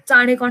जसले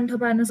चाँडै कण्ठ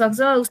पार्न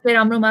सक्छ उसले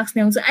राम्रो मार्क्स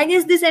ल्याउँछ। I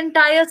guess this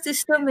entire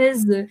system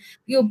is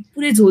यो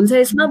पुरै झोल छ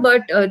यसमा,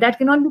 but that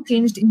can not be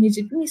change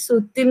immediately. So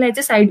त्यसलाई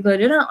चाहिँ साइड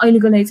गरेर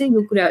अहिलेको लागि चाहिँ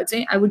यो कुराहरू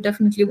चाहिँ I would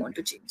definitely want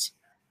to change.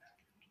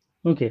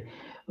 Okay,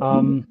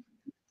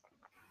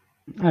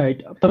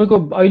 right. तपाईँको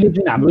अहिले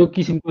जुन हाम्रो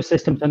किसिमको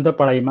सिस्टम छ नि त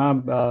पढाइमा,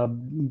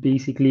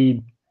 बेसिकली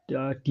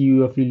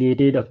टियु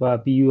अफिलिएटेड अथवा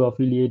पियु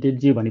अफिलिएटेड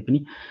जे भने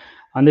पनि,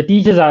 and the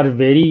teachers are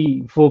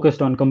very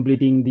focused on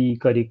completing the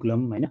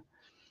curriculum, होइन?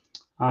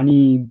 अनि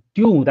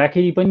त्यो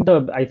हुँदाखेरि पनि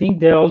त I think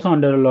they are also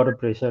under a lot of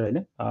pressure, होइन?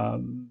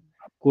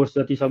 कोर्स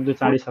जति सक्दो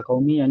चाँडै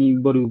सकाउने, अनि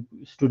बरु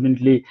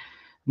स्टुडेन्टले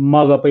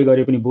मगअपै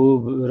गरे पनि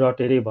भयो,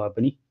 रटेरै भए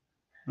पनि।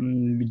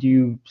 Do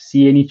you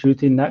see any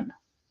truth in that?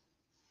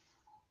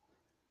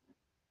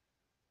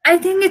 I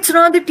think it's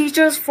not the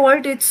teachers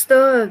fault, it's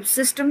the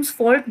systems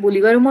fault.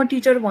 भोलि गएर म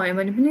टिचर भएँ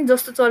भने पनि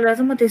जस्तो चलिरहेको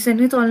छ म त्यसरी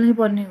नै चल्नै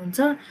पर्ने हुन्छ।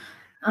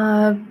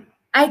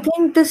 I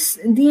think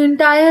the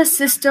entire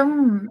system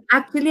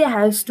actually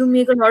has to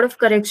make a lot of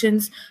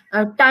corrections,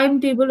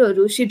 timetable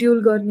or schedule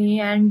garne,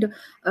 and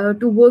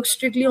to work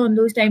strictly on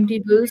those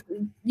timetables.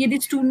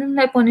 Yadi student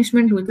like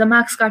punishment huncha,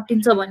 marks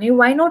katincha bhane,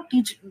 why not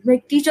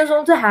teachers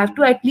also have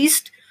to at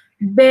least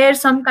bear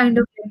some kind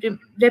of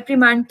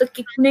reprimand त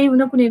कुनै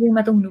न कुनै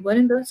वेमा त हुनु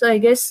पर्यो नि त। So I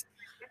guess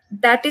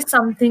that is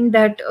something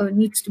that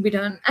needs to be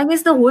done. I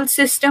guess the whole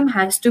system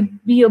has to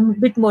be a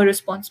bit more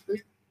responsible.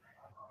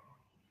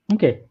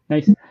 Okay,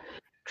 nice.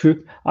 True.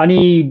 अनि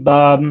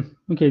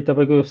ओके,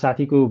 तपाईँको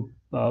साथीको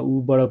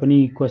ऊबाट पनि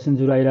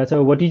क्वेसन्सहरू आइरहेछ।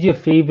 What is year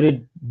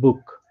favourite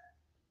book?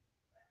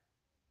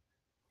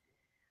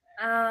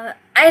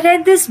 I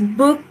read this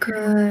book,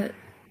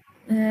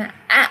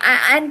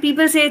 and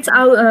people say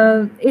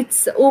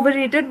it's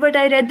overrated, but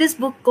I read this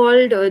book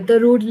called The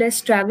Road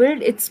Less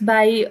Traveled. It's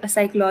by a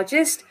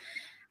psychologist,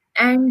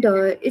 and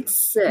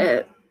it's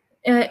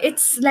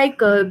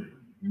like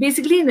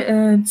basically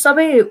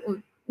सबै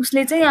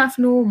उसले चाहिँ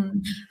आफ्नो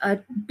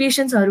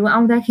पेसेन्ट्सहरू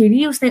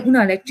आउँदाखेरि उसले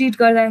उनीहरूलाई treat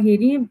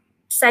गर्दाखेरि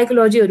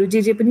साइकोलोजीहरू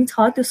जे पनि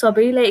छ त्यो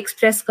सबैलाई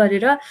एक्सप्रेस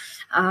गरेर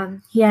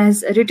he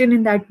has written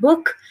in that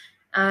book.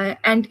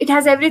 And it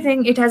has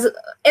everything. It has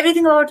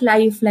everything about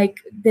life.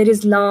 Like there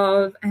is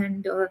love,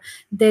 and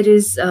there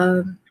is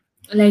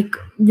like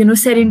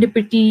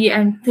serendipity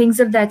and things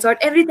of that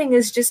sort. Everything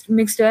is just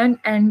mixed in,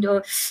 and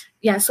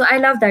yeah. So I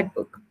love that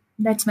book.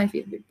 That's my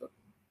favorite book.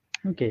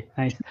 Okay,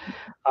 nice.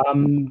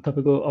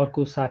 तपाईँको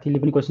अर्को साथीले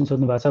पनि question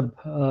सोध्नु भएको छ.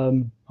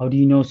 How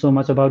do you know so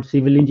much about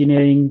civil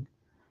engineering?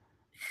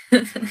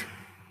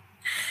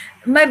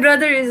 My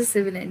brother is a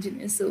civil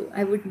engineer, so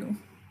I would know.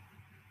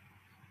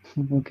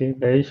 Okay,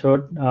 very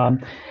short.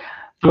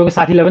 तपाईँको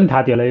साथीलाई पनि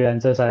थाहा थियो होला यो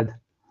एन्सर सायद.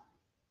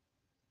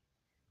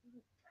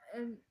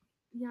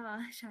 Yeah,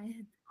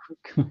 शायद.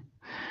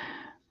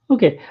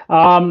 Okay.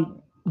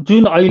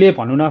 जुन अहिले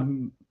भनौँ न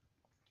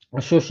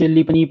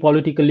सोसियली पनि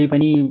पोलिटिकल्ली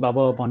पनि अब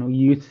भनौँ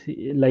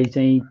युथलाई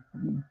चाहिँ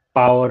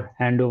पावर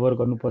ह्यान्ड ओभर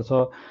गर्नुपर्छ,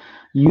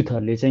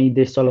 युथहरूले चाहिँ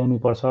देश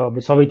चलाउनुपर्छ, अब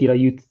सबैतिर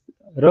युथ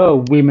र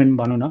वुमेन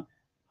भनौँ न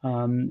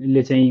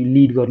ले चाहिँ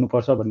लिड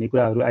गर्नुपर्छ भन्ने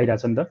कुराहरू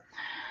आइरहेछ नि त.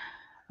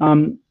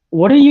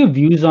 What are your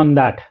views on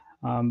that?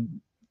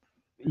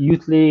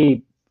 युथले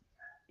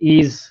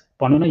as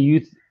भनौँ न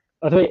युथ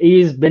अथवा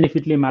एज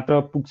बेनिफिटले मात्र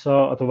पुग्छ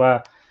अथवा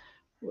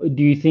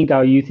do you think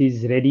our youth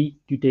is ready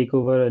to take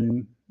over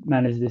and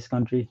manage this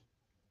country?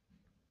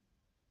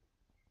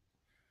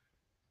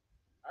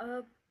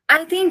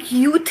 I think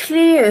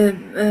youthले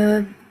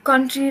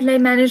कन्ट्रीलाई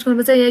manage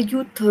गर्नुपर्छ या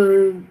युथ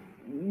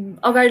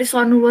अगाडि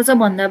सर्नुपर्छ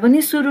भन्दा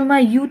पनि सुरुमा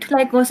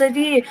युथलाई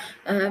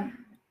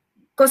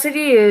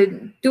कसरी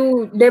त्यो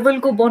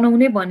लेभलको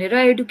बनाउने भनेर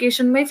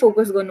एडुकेसनमै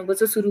फोकस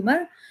गर्नुपर्छ सुरुमा.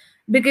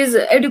 बिकज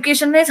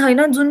एडुकेसन नै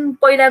छैन, जुन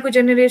पहिलाको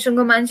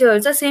जेनेरेसनको मान्छेहरू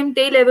छ सेम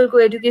त्यही लेभलको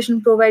एडुकेसन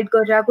प्रोभाइड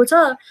गरिरहेको छ,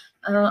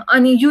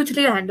 अनि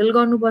युथले ह्यान्डल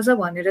गर्नुपर्छ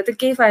भनेर त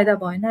केही फाइदा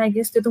भएन. आई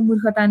गेस त्यो त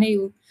मूर्खता नै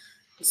हो.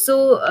 सो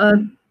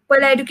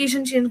पहिला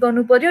एडुकेसन चेन्ज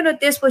गर्नु पर्यो र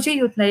त्यसपछि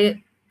युथलाई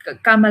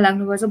काममा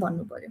लाग्नुपर्छ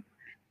भन्नु पर्यो,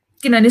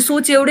 किनभने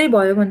सोच एउटै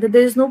भयो भने त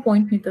देयर इज नो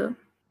पोइन्ट नि त.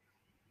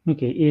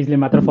 ओके, एजले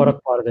मात्र फरक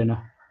पर्दैन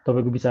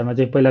तपाईँको विचारमा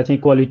चाहिँ पहिला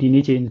चाहिँ क्वालिटी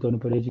नै चेन्ज गर्नु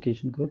पर्यो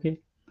एजुकेसनको. ओके,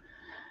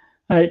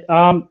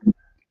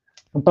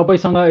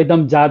 तपाईँसँग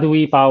एकदम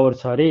जादुई पावर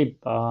छ अरे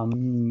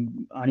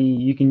अनि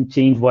यु can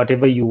change watt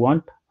ever you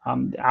want.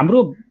 हाम्रो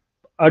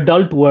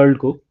अडल्ट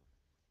वर्ल्डको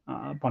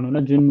भनौँ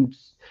न जुन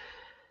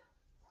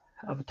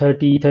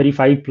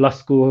 30-35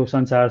 प्लसको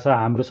संसार छ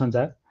हाम्रो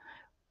संसार,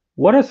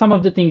 what are some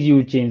of the things you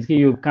would change?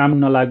 कि यो काम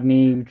नलाग्ने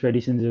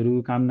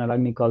ट्रेडिसन्सहरू, काम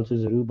नलाग्ने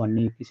कल्चर्सहरू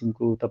भन्ने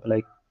किसिमको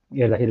तपाईँलाई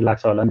हेर्दाखेरि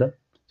लाग्छ होला नि त.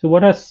 So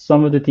what are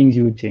some of the things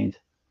you would change?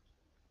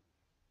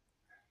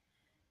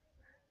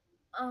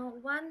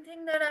 One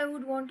thing that I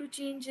would want to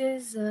change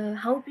is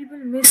how people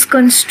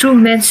misconstrue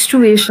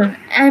menstruation.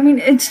 I mean,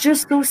 it's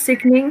just so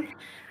sickening.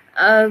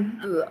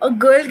 A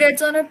girl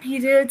gets on a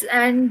period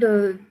and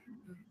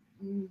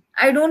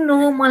I don't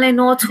know, मलाई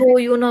नछो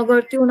यो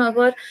नगर त्यो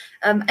नगर.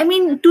 I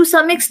mean, to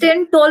some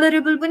extent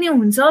tolerable पनि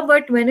हुन्छ,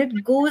 but when it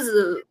goes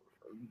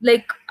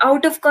like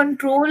out of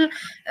control,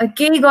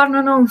 केही गर्न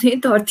नहुने,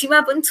 धरतीमा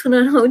पनि छुन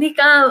नहुने,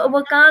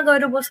 कहाँ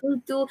गएर बस्नु,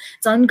 त्यो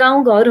झन्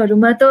गाउँ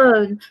घरहरूमा त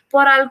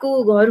परालको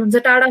घर हुन्छ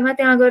टाढामा,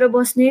 त्यहाँ गएर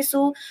बस्ने.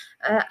 सो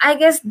I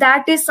guess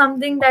that is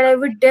something that I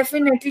would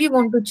definitely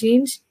want to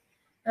change.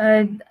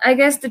 I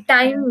guess the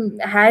time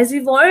has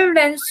evolved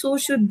and so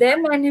should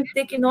them, and if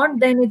they cannot,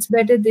 then it's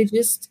better they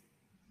just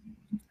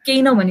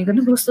केही नभनिकन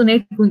बस्नु नै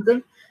हुन्छ.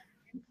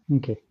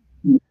 Okay,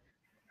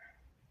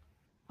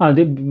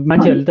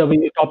 मान्छेहरूले त अब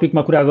यो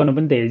टपिकमा कुरा गर्नु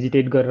पनि त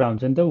हेजिटेट गरेर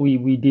हुन्छ नि त.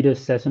 We did a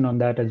session on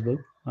that as well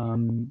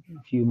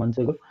few months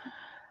अगो.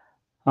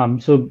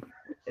 सो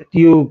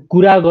त्यो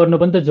कुरा गर्नु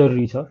पनि त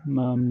जरुरी छ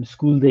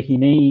स्कुलदेखि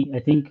नै. I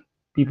think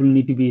people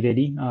need to be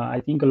ready. I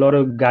think a lot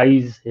of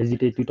guys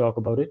hesitate to talk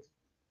about it.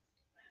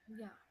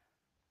 Yeah.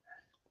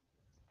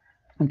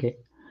 Okay.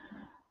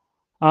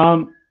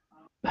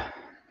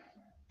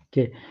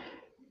 Okay.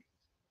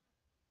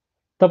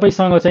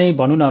 तपाईसँग चाहिँ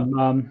भनौँ न,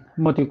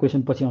 म त्यो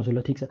क्वेसन पछि आउँछु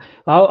ल. ठिक छ.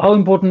 How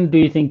important do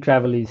you think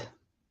travel is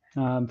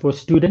for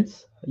students,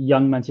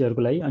 young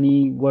मान्छेहरूको लागि, अनि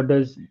what do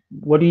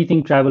you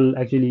think travel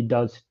actually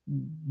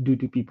do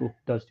to people?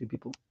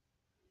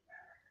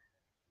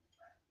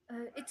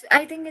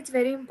 I think it's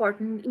very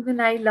important. Even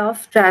I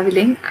love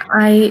traveling.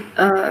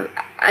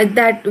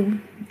 That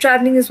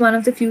traveling is one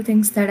of the few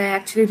things that I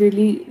actually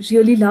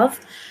really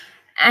love,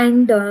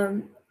 and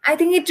I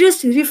think it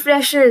just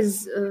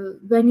refreshes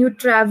when you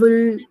travel,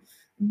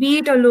 be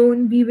it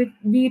alone, be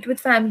it with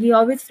family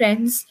or with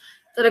friends.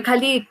 तर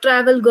खाली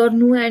travel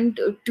गर्नु and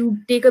to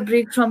take a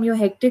break from your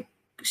hectic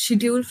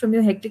schedule, from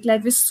your hectic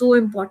life is so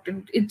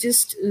important. It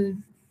just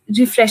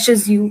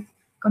refreshes you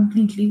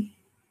completely.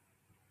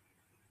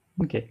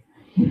 Okay.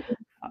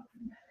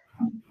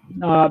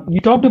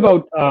 You talked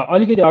about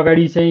अलिकति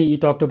अगाडि चाहिँ you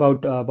talked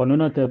about भनौँ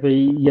न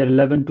तपाईँ year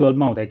 11 12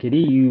 मा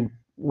हुँदाखेरि you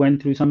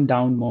went through some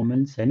down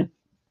moments Hahn.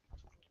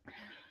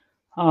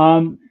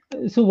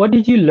 So what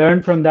did you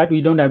learn from that?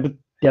 We don't have to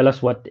tell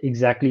us what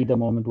exactly the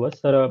moment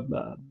was.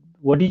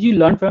 What did you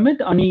learn from it?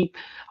 अनि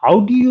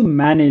how do you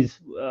manage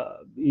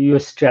your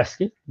stress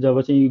के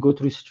जब चाहिँ you go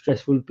through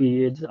stressful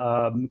periods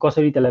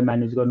कसरी त्यसलाई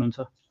manage गर्नुहुन्छ?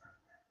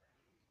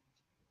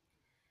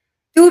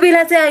 त्यो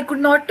बेला चाहिँ I could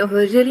not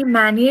really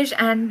manage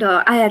and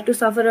I had to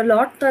suffer a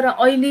lot. तर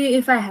अहिले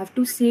if I have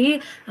to say,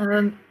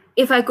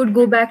 if I could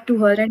go back to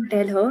her and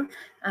tell her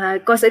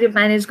कसरी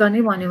manage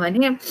गर्ने भन्यो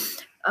भने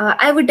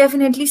I would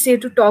definitely say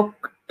to talk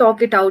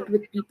it out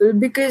with people,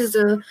 because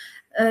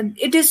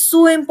it is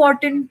so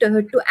important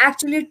to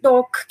actually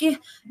talk. कि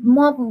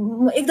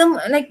म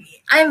एकदम like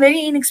I am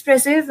very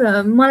inexpressive.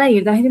 मलाई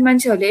हेर्दाखेरि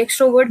मान्छेहरूले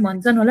extrovert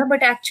भन्छन् होला,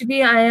 but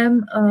actually I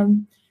am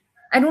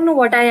I don't know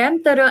what I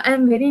am, but I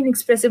am very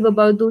inexpressive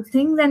about those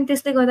things, and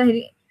it's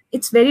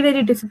very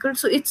very difficult.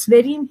 So it's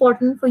very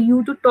important for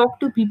you to talk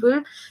to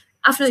people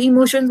after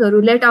emotions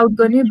let out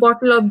गर्ने,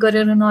 bottle up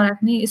गरेर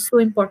नराख्ने is so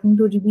important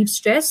to relieve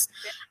stress.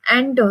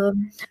 And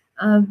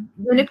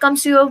when it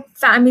comes to your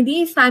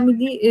family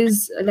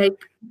is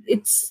like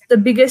it's the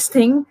biggest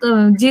thing.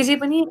 जे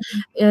पनि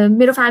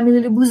मेरो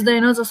फ्यामिलीले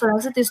बुझ्दैन जस्तो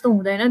लाग्छ त्यस्तो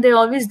हुँदैन. They're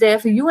always there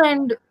for you,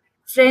 and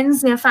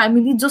friends या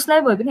family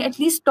जसलाई भए पनि at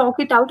least talk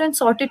it out and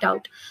sort it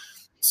out.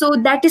 So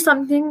that is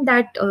something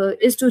that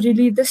is to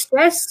relieve the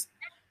stress.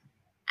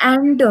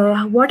 And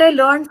what I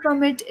learned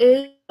from it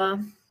is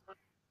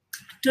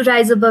to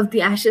rise above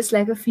the ashes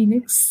like a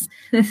phoenix.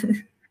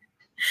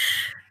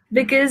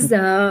 Because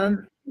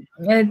to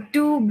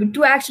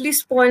actually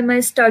spoil my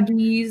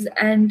studies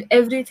and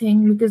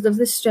everything because of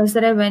the stress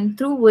that I went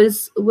through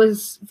was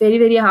very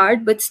very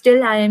hard. But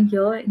still, I am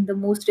here in the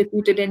most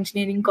reputed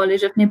engineering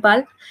college of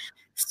Nepal.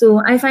 So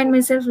I find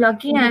myself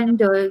lucky,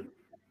 and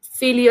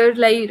failure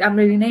like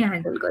राम्ररी नै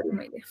handle गरेँ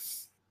मैले.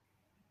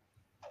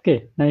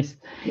 Okay, nice.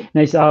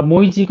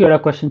 मोहितजीको एउटा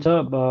question छ,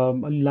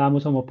 अलि लामो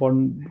छ, म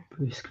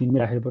पढ्नु स्क्रिनमै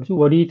राखेर पढ्छु.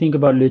 What do you think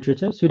about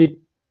literature? Should it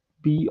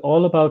be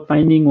all about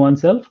finding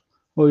oneself,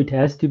 or it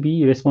has to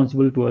be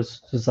responsible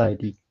towards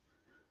society?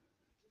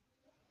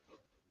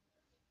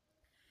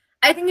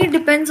 I think it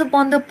depends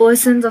upon the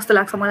person जस्तो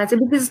लाग्छ मलाई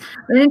चाहिँ, because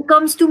when it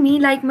comes to me,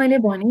 like मैले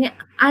भने,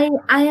 I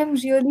am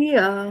really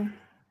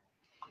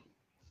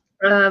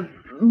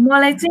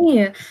मलाई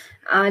चाहिँ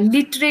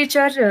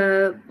literature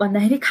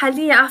भन्दाखेरि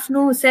खालि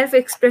आफ्नो सेल्फ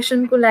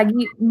एक्सप्रेसनको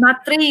लागि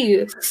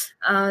मात्रै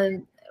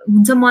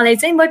हुन्छ मलाई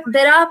चाहिँ. But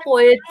there are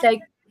poets like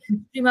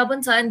हिस्ट्रीमा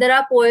पनि छ, and there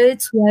are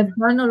poets who have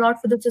done a लट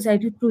for the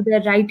society through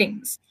there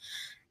writings,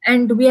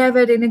 and we have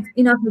had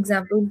enough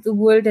examples. The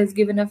world has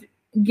given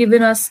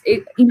us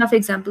enough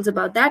examples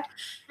about that.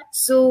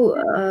 So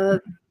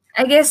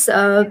I guess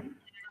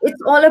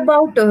it's all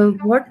about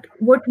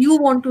what you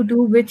want to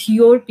do with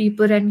your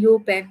paper and your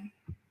pen.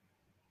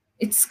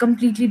 It's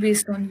completely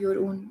based on your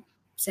own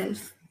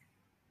self.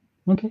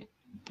 Okay.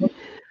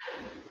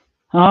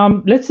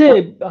 Let's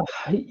say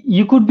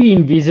you could be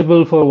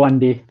invisible for one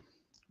day.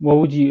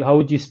 How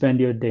would you spend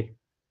your day?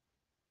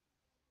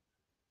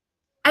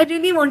 I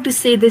really want to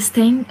say this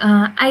thing.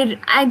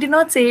 I did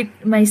not say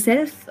it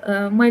myself.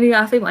 मैले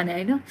आफै भने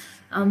हैन.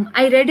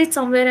 I read it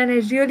somewhere and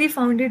I really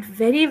found it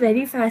very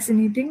very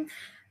fascinating.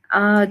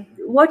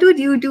 What would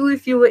you do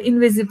if you were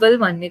invisible?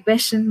 भन्ने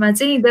क्वेसनमा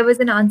चाहिँ there was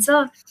an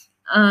answer.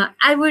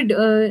 I would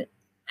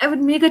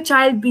make a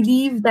child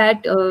believe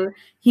that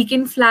he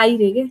can fly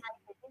रे के,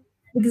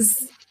 because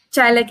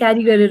childलाई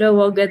carry गरेर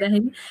walk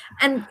गर्दाखेरि,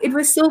 and it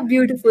was so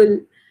beautiful.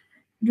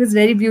 It was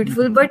very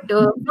beautiful. But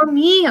for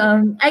me,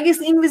 I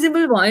guess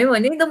invisible भयो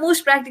भने the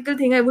most practical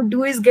thing I would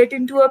do is get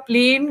into a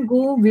plane,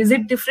 go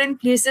visit different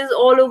places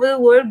all over the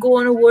world, go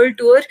on a world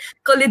tour.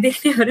 कसले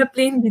देख्ने एउटा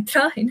plane भित्र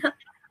हैन.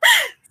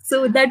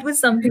 So that was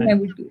something I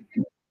would do.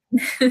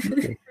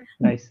 Okay.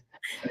 Nice.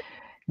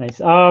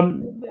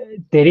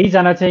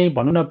 धेरैजना चाहिँ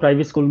भनौँ न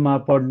private स्कुलमा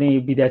पढ्ने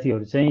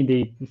विद्यार्थीहरू चाहिँ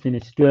दे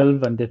फिनिस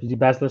 12 अनि त्यसपछि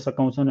ब्याचलर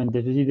सकाउँछन् अनि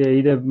त्यसपछि दे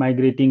इदर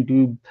माइग्रेटिङ टु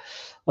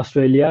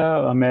अस्ट्रेलिया,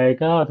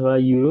 अमेरिका अथवा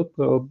Europe.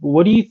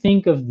 What do you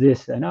think of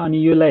this हैन? अनि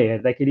योलाई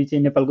हेर्दाखेरि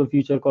चाहिँ नेपालको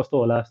फ्युचर कस्तो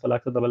होला जस्तो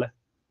लाग्छ तपाईँलाई?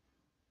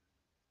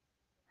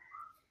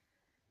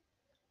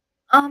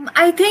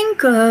 I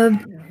think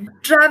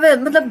travel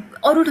मतलब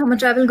अरू ठाउँमा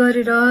ट्राभल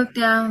गरेर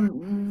त्यहाँ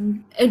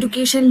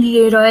एडुकेसन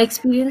लिएर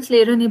एक्सपिरियन्स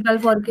लिएर नेपाल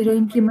फर्केर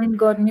इम्प्लिमेन्ट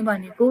गर्ने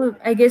भनेको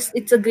I guess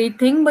it's a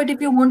great thing. But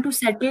if you want to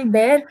settle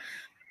there,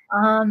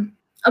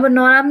 अब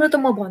नराम्रो त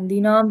म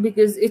भन्दिनँ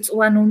because it's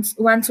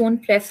once own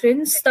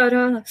preference. तर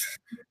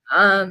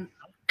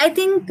I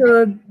think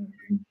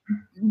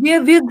we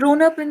are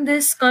grown up in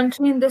this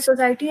country, in this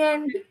society,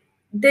 and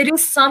there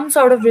is some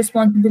sort of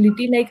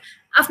responsibility. Like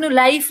आफ्नो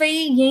लाइफै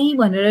यही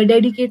भनेर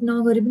dedicate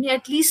नगरे पनि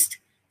एटलिस्ट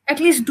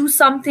डु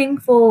समथिङ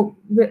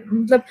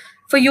मतलब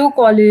for your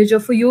college,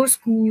 for your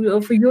school,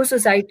 for your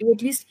society.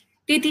 At least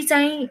त्यति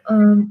चाहिँ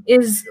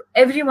is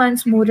every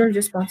once moral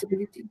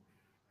responsibility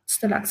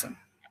जस्तो लाग्छ.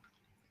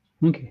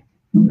 Okay,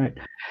 right.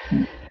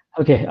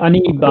 ओके, अनि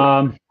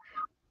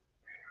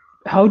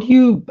हाउ डु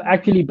यु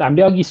एक्चुअली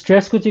हामीले अघि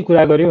स्ट्रेसको चाहिँ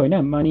कुरा गऱ्यौँ होइन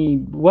अनि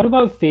वाट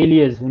अबाउट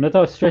फेलियर्स हुन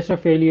त स्ट्रेस र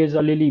फेलियर्स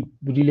अलिअलि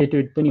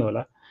रिलेटेड पनि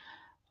होला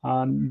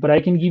but I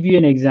can give U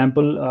an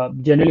example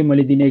generally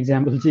मैले दिने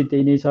एक्जाम्पल चाहिँ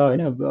त्यही नै छ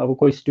होइन अब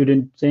कोही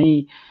स्टुडेन्ट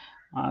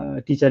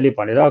चाहिँ टिचरले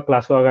भनेर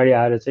क्लासको अगाडि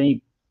आएर चाहिँ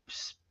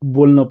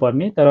बोल्न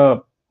पर्ने तर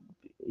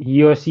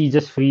हि अर सी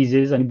जस्ट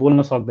फ्रिजेस अनि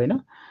बोल्न सक्दैन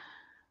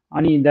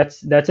अनि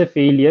द्याट्स अ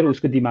फेलियर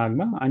उसको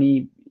दिमागमा अनि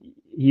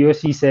हि अर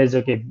सी सेज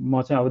ओके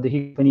म चाहिँ अबदेखि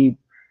पनि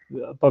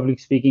पब्लिक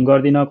स्पिकिङ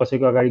गर्दिनँ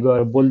कसैको अगाडि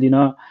गएर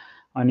बोल्दिनँ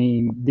अनि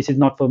दिस इज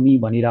नट फर मी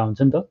भनिरहेको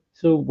हुन्छ नि त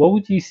सो what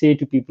would you say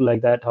to people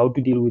like that how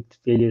to deal with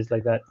failures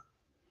like that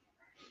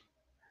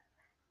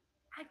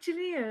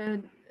actually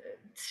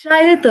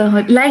सायद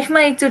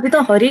लाइफमा एकचोटि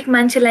त हरेक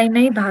मान्छेलाई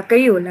नै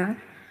भएकै होला.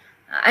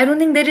 I don't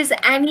think there is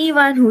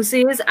anyone who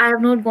says I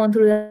have not gone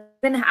through that.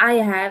 Even I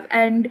have,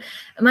 and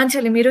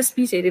मान्छेहरूले मेरो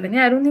स्पिच हेऱ्यो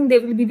भने I don't think they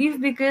will believe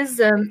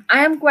because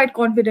I am quite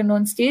confident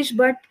on stage,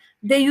 but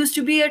there used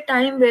to be a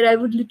time where I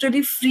would literally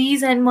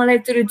freeze and मलाई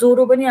एकचोटि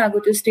ज्वरो पनि आएको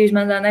थियो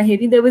स्टेजमा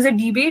जाँदाखेरि. There was a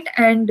debate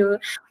and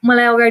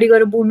मलाई अगाडि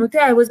गएर बोल्नु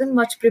थियो. I wasn't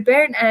much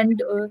prepared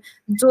and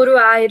ज्वरो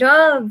आएर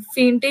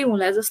फेन्टै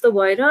होला जस्तो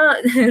भएर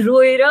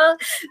रोएर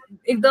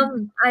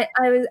एकदम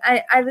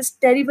I was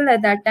terrible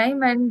at that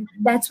time and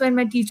that's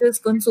when my teachers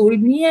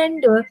consoled me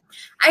and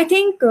I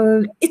think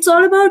it's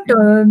all about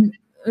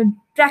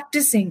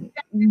practicing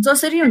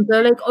जसरी हुन्छ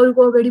लाइक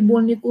अरूको अगाडि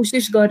बोल्ने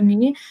कोसिस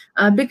गर्ने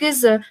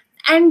because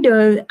and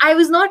I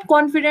was not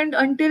confident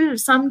until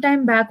some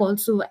time back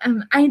also.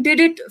 I did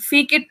it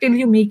fake it till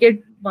you make it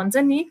भन्छ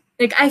नि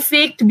like I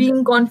faked being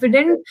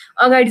confident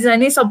अगाडि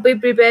जाने सबै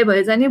प्रिपेयर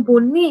भएर जाने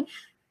बोल्ने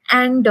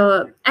and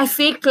I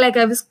faked like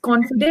I was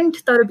confident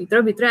तर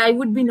भित्र I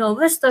would be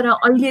nervous तर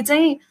अहिले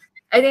चाहिँ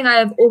I think I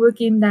have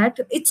overcame that.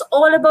 It's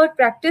all about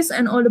practice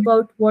and all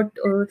about what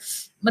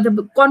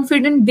मतलब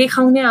confident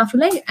देखाउने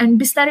आफूलाई and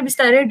बिस्तारै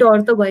बिस्तारै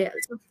डर त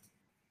गइहाल्छ.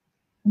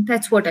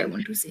 That's what I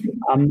want to say.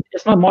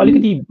 यसमा म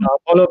अलिकति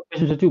फलोअप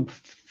क्वेसन सोध्छु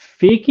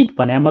फेक इट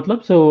भने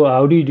मतलब so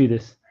how do you do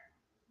this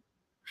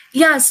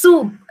Yeah,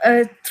 so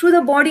through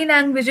the body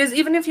languages,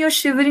 even if you're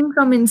shivering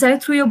from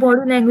inside, through your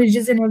body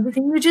languages and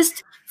everything, you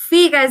just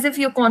fake as if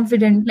you're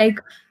confident. Like,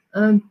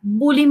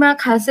 बोलीमा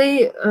खासै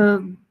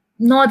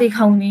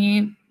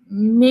नदेखाउने,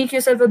 make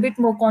yourself a bit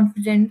more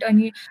confident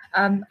अनि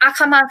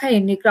आँखामा आँखा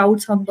हेर्ने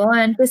क्राउडसँग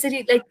and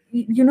त्यसरी like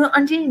you know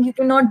until you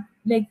cannot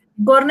like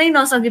गर्नै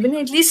नसके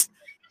पनि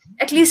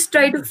at least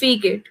try to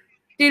fake it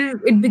till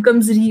it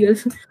becomes real.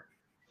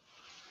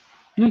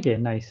 Okay,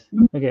 nice.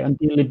 Okay,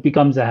 until it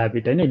becomes a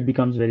habit and it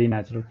becomes very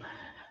natural.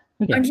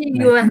 Okay, until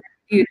nice. you are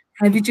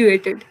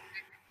habituated.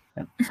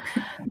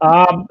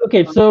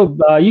 Okay, so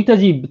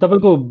युक्ताजी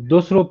तपाईँको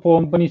दोस्रो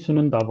poem पनि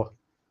सुन्नु नि त अब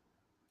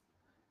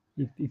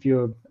if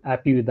you're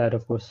happy with that,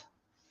 of course.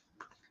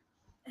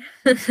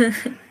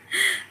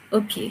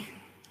 Okay.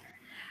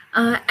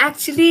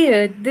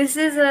 Actually, this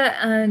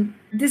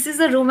is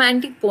a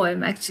romantic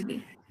poem.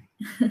 Actually.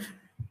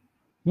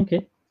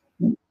 Okay.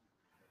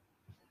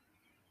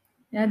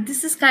 Yeah,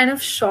 this is kind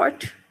of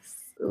short.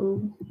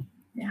 So,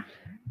 yeah.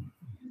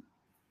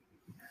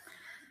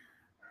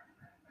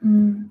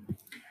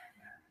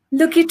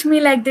 Look at me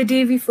like the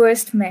day we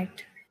first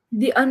met.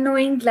 The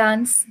unknowing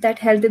glance that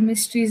held the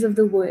mysteries of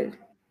the world.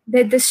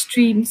 Let the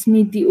streams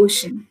meet the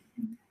ocean.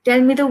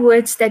 Tell me the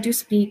words that you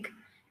speak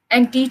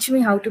and teach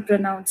me how to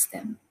pronounce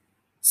them,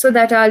 so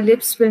that our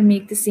lips will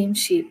make the same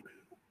shape.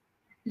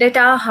 Let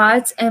our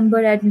hearts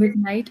ember at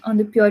midnight on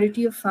the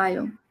purity of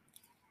fire.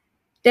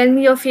 Tell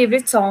me your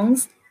favorite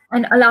songs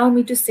and allow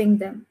me to sing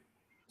them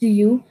to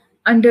you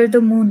under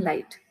the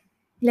moonlight.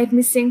 Let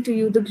me sing to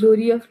you the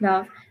glory of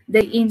love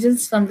that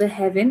angels from the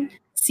heaven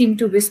seem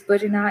to whisper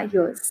in our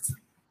ears.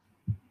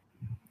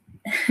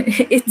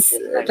 It's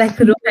like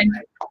a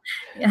romantic.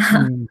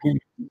 Yeah.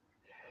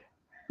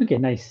 Okay,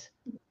 nice.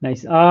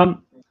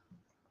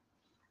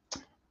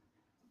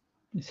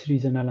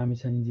 Srijana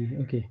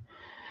Lamisani, okay.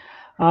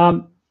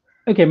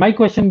 Okay, my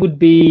question would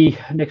be,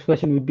 next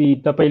question would be,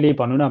 तपाईले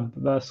भन्नु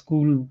न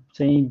school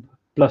चाहिँ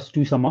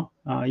 +2 सम्म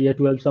year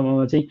 12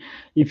 सम्ममा चाहिँ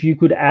if you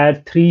could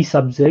add 3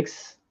 subjects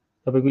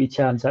तपाईको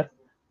इच्छा अनुसार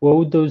what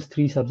would those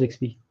 3 subjects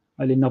be?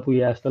 अहिले नपुगे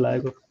जस्तो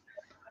लागेको.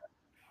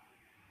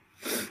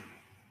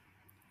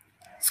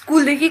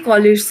 स्कुलदेखि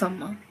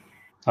कलेजसम्म.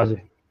 हजुर.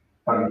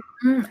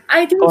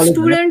 I think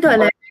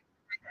स्टुडेन्टहरुलाई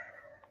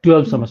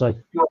 12 सम्म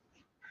सरी.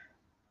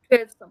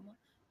 12 सम्म.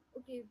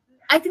 Okay.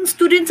 I think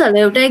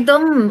स्टुडेन्ट्सहरुलाई एउटा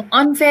एकदम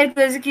अनफेयर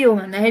कुरा चाहिँ के हो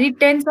भन्दाखेरि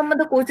 10 सम्म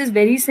त course is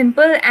very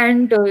simple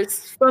and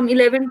from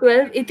 11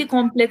 12 यति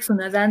कम्प्लेक्स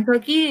हुन जान्छ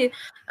कि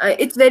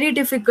it's very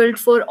difficult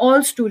for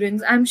all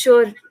students. I'm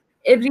sure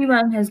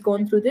everyone has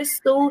gone through this.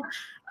 So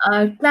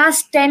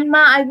class 10 ma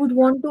I would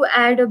want to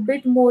add a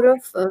bit more of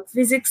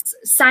physics,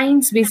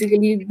 science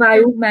basically,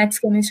 bio, maths,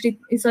 chemistry,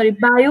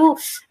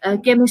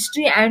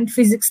 chemistry and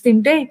physics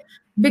tinte,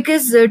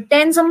 because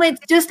 10 somewhere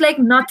it's just like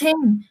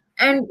nothing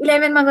and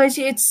 11 ma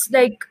gaechi it's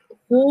like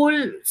whole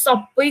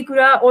sabai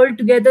kura all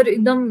together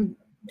ekdam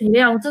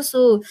धेरै आउँछ.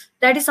 So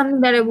that is something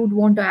that I would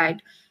want to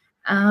add.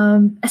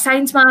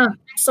 Science ma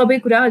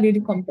sabai kura already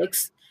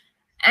complex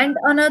And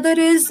another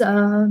is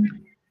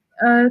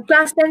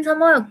class 10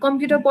 सम्म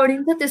computer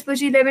पढिन्छ,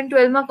 त्यसपछि 11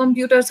 12 मा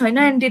computer छैन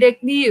and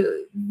directly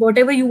watt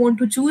ever you want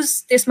to choose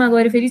त्यसमा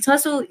गएर फेरि छ.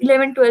 सो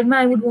 11 12 मा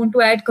I would want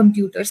to add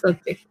computer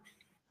subject.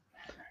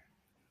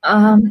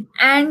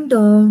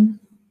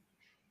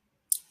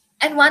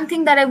 And one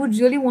thing that I would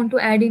really want to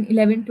add in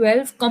 11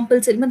 12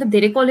 compulsory, मतलब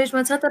धेरै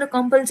कलेजमा छ तर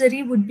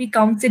compulsory would be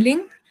counseling.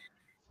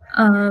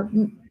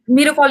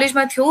 मेरो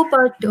कलेजमा थियो,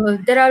 but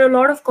there are a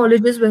lot of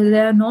colleges where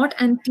they are not,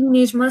 and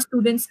teenage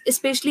students,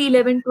 especially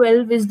 11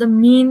 12 is the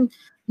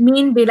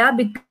main Bela,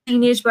 because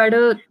teenage बाट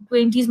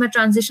 20s मा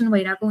transition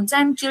भइरहेको हुन्छ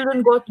and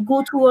children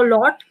go through a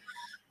lot.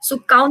 So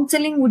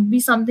counseling would be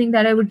something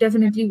that I would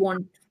definitely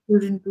want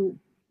children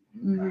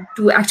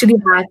to actually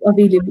have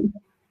available.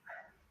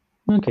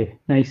 Okay,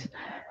 nice.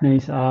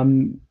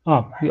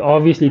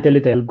 Obviously त्यसले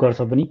त help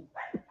गर्छ पनि,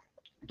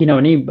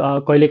 किनभने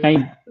कहिलेकाहीँ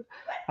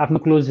आफ्नो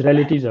क्लोज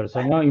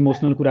रिलेटिभ्सहरूसँग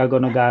इमोसनल कुरा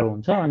गर्न गाह्रो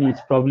हुन्छ अनि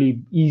it's probably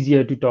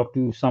easier to talk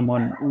to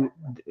someone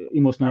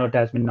emotional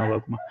attachment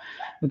नभएकोमा.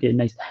 Okay,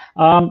 nice.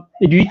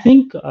 Do you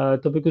think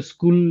तपाईँको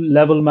स्कुल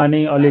लेभलमा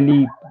नै अलिअलि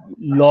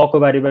लको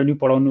बारेमा पनि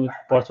पढाउनु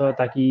पर्छ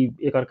ताकि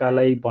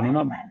एकअर्कालाई भनौँ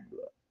न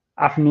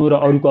आफ्नो र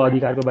अरूको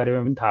अधिकारको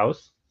बारेमा पनि थाहा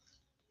होस्?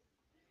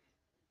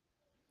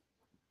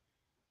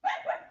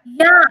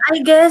 Yeah, I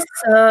guess,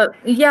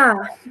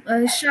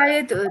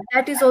 शायद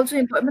that is also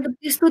important. मतलब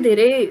त्यस्तो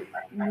धेरै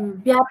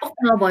व्यापक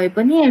नभए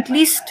पनि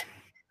एटलिस्ट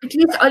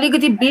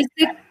अलिकति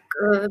बेसिक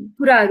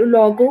कुराहरू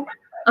लगो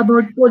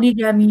अबाउट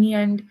पोलिग्यामी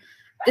एन्ड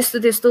त्यस्तो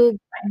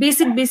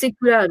बेसिक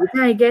कुराहरू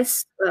चाहिँ आई गेस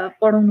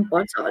पढाउनु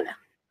पर्छ होला.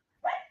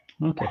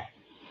 ओके,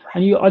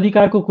 अनि यो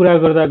अधिकारको कुरा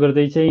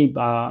गर्दै चाहिँ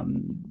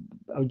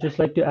I just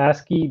like to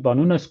ask कि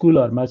भनौँ न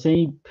स्कुलहरूमा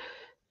चाहिँ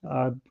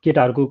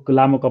केटाहरूको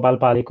लामो कपाल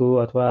पालेको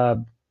अथवा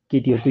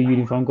केटीहरूको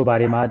युनिफर्मको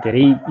बारेमा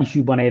धेरै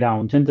इस्यु बनाइरहेको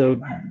हुन्छ नि त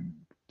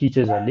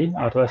टिचर्सहरूले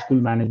अथवा school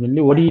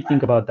म्यानेजमेन्टले. What do you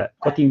think about that?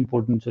 कति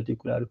इम्पोर्टेन्ट छ त्यो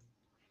कुराहरू?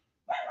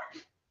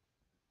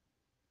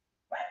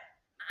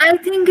 I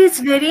think it's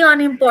very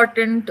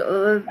unimportant.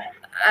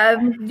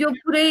 यो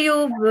पुरै यो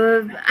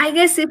I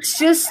guess it's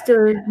just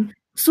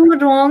so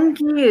wrong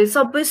कि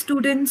सबै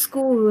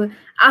स्टुडेन्ट्सको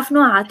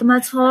आफ्नो हातमा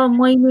छ,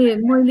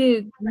 मैले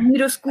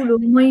मेरो स्कुल हो,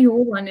 मै हो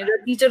भनेर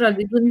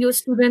टिचरहरूले जुन यो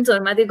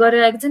स्टुडेन्ट्सहरूमाथि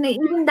गरिरहेको छ नि,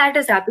 even that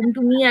is happen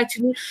to me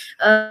actually.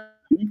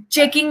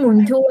 Checking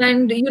हुन्थ्यो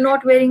and you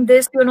not wearing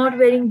this, you not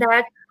wearing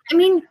that. I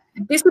mean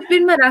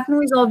डिसिप्लिनमा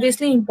राख्नु इज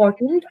अभियसली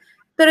इम्पोर्टेन्ट,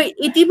 तर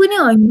यति पनि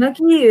होइन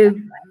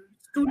कि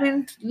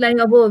स्टुडेन्टलाई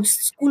अब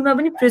स्कुलमा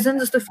पनि प्रिजन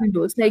जस्तो फिल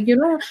होस्. लाइक यु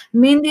नो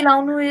मेहन्दी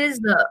लाउनु is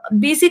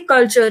basic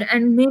culture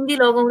and mehndi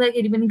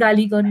लगाउँदाखेरि पनि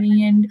गाली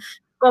गर्ने एन्ड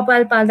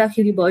कपाल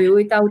पाल्दाखेरि भयो,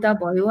 यताउता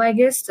भयो. I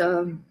guess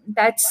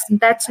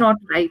that's not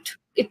right.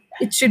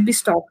 It should be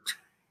stopped.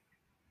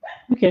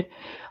 Okay,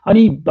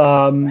 अनि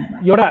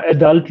एउटा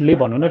एडल्टले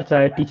भनौँ न,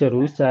 चाहे टिचर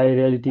होस् चाहे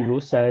रिलेटिभ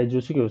होस् चाहे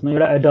जोसुकै होस् न,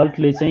 एउटा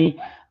एडल्टले चाहिँ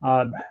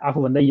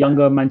आफूभन्दा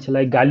यङ्गर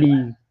मान्छेलाई गाली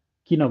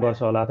किन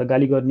गर्छ होला, त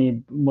गाली गर्ने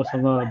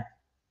मसँग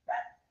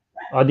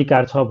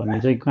अधिकार छ भन्ने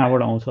चाहिँ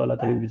कहाँबाट आउँछ होला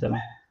तपाईँको विचारमा?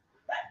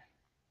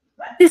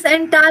 This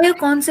entire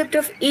concept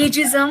of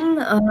ageism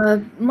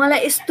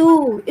मलाई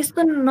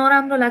यस्तो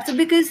नराम्रो लाग्छ,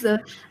 because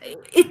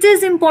it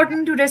is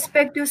important to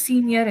respect your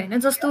senior हैन.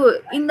 जस्तो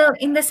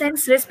in the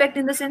sense respect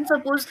in the sense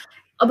suppose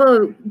अब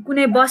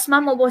कुनै बसमा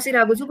म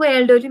बसिरहेको छु, कोही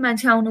एल्डरली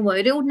मान्छे आउनु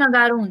भयो रे, उठ्न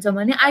गाह्रो हुन्छ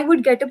भने I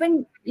would get up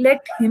and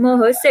let him or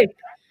her sit.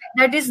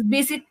 That is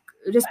basic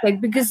respect,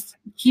 because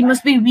he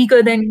must be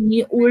weaker than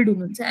me, old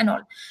हुनुहुन्छ and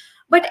all.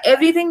 But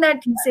everything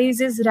that he says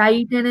is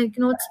right and I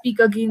cannot speak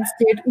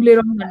against it. उले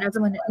wrong भन्नु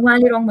छ भने,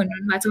 उहाँले wrong भन्नु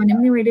भएको छ भने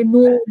पनि मैले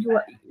no,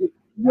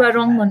 you are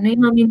wrong भन्नै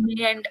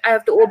नमिल्ने and I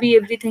have to obey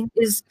everything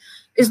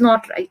is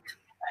not right.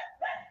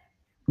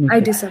 I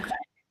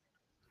disagree.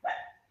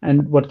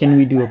 And what can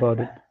we do about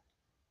it?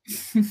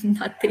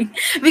 Nothing.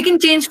 We can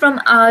change from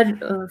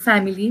our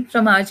family,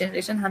 from our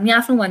generation. हामी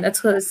आफ्नो भन्दा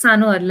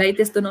सानोहरूलाई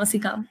त्यस्तो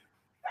नसिकाऊ.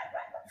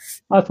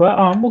 अथवा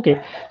okay,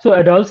 so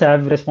adults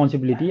have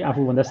responsibility,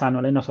 आफूभन्दा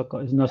सानोलाई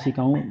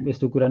नसिकाउँ,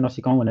 यस्तो कुरा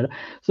नसिकाउँ भनेर.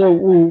 सो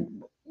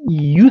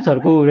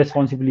युथहरूको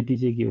रेस्पोन्सिबिलिटी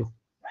चाहिँ के हो,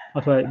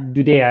 अथवा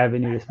do they have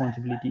any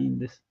responsibility in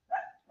this?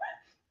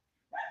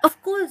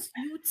 Of course,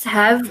 youths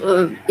have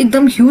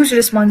एकदम huge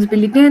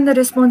responsibility, and the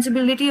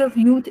responsibility of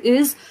youth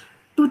is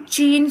to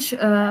change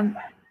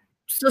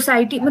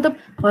society. मतलब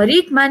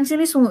हरेक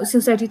मान्छेले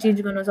society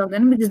change गर्न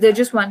सक्दैन, because they're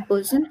just one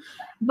person.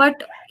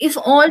 But if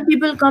all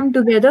people come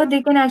together,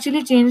 they can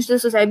actually change the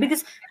society.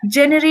 Because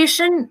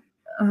generation,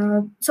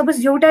 suppose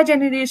एउटा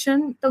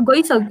generation त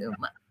गइसक्यो,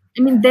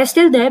 I mean they're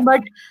still there,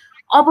 but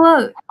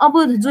अब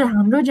जो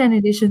हाम्रो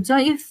generation छ,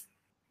 if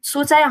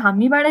सोचाइ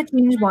हामीबाट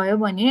चेन्ज भयो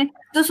भने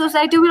the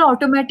society will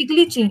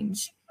automatically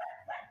change.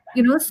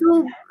 You know,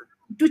 so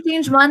to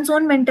change one's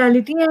own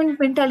mentality and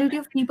mentality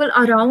of people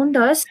around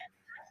us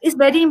is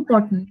very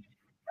important.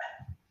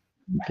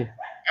 Okay.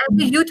 As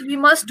a youth, we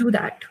must do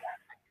that.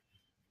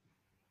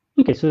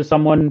 Okay, so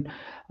someone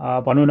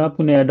भनौँ न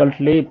कुनै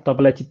एडल्टले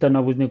तपाईँलाई चित्त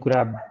नबुझ्ने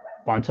कुरा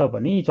भन्छ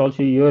भने it's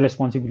also your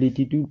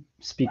responsibility to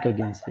speak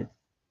against it.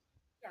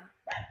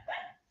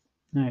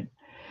 Right.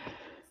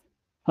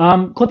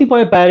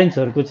 कतिपय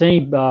प्यारेन्ट्सहरूको चाहिँ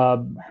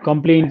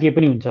कम्प्लेन के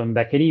पनि हुन्छ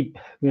भन्दाखेरि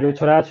मेरो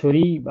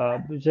छोराछोरी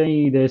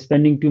चाहिँ दे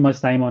स्पेन्डिङ टु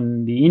मच टाइम अन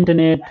दि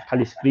इन्टरनेट,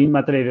 खालि स्क्रिन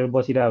मात्र हेरेर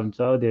बसिरहेको हुन्छ,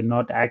 दे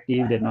नट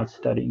एक्टिभ, दे नट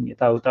स्टडिङ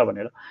यताउता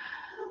भनेर।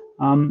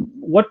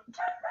 वाट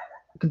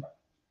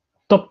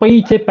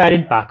तपाईँ चाहिँ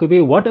प्यारेन्ट भएको भए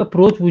वाट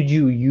अप्रोच वुड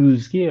यु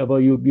युज कि अब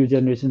यो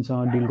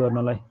जेनेरेसनसँग डिल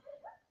गर्नलाई,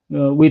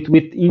 विथ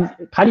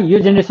खालि यो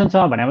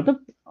जेनेरेसनसँग भने मतलब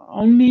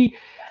ओन्ली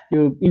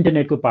यो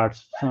इन्टरनेटको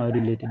पार्ट्ससँग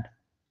related?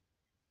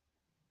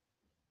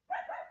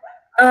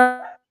 I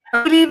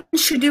believe in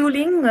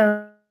scheduling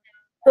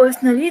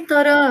personally.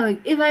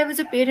 If I was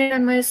a parent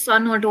and my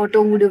son or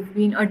daughter would have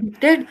been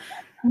addicted,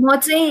 म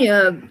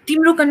चाहिँ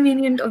तिम्रो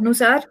कन्भिनियन्ट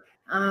अनुसार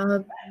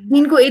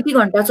दिनको यति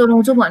घन्टा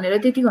चलाउँछु भनेर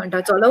त्यति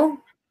घन्टा चलाऊ,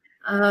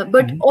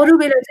 बट अरू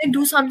बेला चाहिँ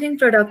डु समथिङ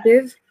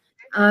प्रोडक्टिभ।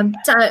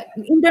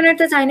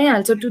 इन्टरनेट त चाहिनै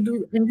हाल्छ to do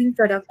anything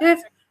productive,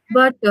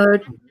 but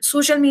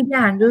social media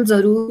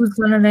ह्यान्डल्सहरू use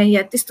गर्नलाई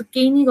या त्यस्तो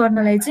केही नै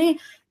गर्नलाई चाहिँ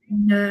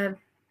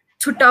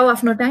छुट्टाऊ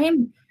आफ्नो टाइम,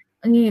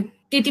 अनि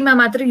त्यतिमा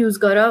मात्र युज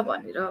गर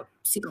भनेर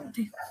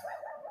सिकाउँथे।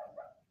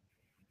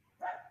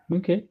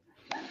 ओके,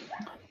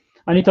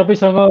 अनि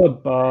तपाईसँग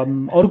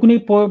अरू कुनै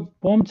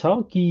पोएम छ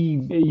कि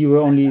you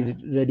are only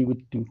ready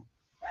with to?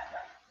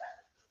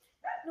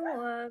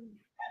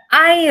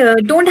 I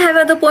don't have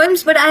other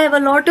poems, but I have a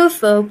lot of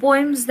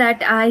poems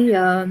that I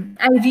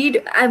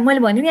read. I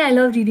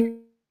love reading.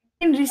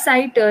 I can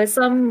recite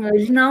some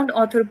renowned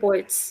author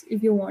poets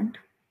if you want.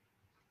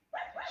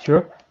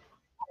 Sure.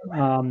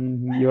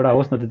 एउटा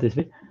होस् न त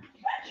त्यसले.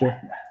 Sure.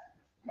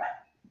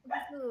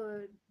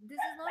 This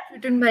is not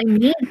written by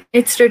me.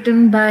 It's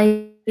written by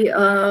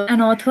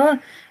an author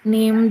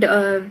named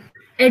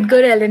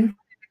Edgar Allan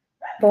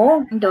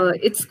Poe, and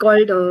it's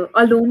called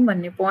Alone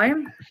भन्ने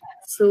poem.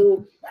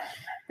 So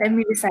let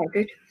me recite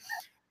it.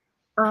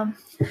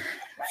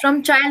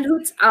 From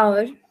childhood's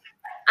hour,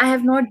 I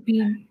have not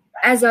been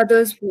as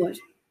others were.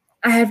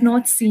 I have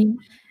not seen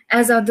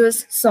as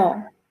others saw.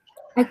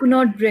 I could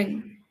not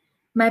bring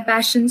my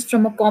passions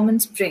from a common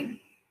spring.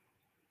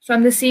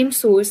 From the same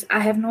source, I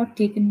have not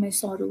taken my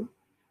sorrow.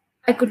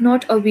 I could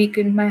not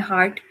awaken my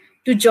heart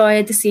to joy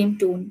at the same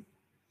tone.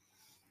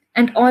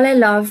 And all I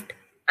loved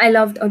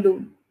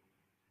alone.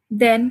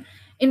 Then,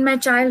 in my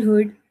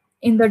childhood,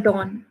 in the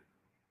dawn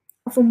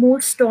of a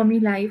more stormy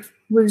life,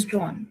 was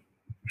drawn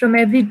from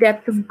every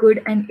depth of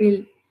good and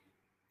ill,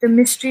 the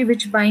mystery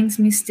which binds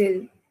me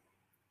still,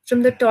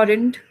 from the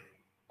torrent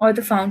or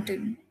the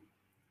fountain,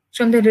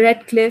 from the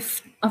red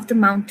cliff of the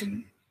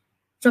mountain,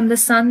 from the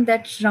sun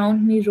that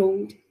round me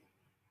rolled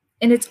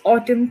in its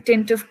autumn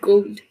tint of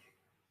gold,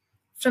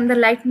 from the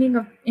lightning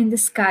in the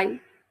sky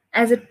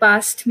as it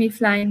passed me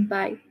flying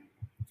by,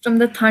 from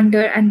the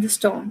thunder and the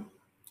storm,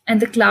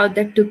 and the cloud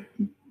that took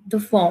the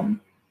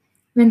form,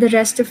 when the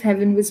rest of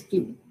heaven was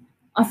blue,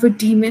 of a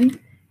demon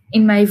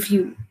in my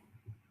view.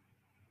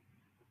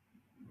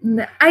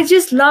 I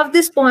just love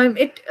this poem.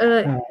 It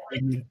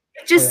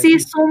just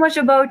says so much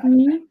about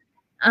me.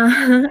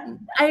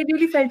 I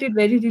really felt it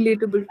very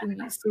relatable to me.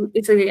 So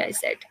it's a way I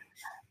said.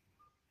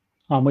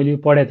 मैले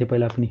पढेको थिएँ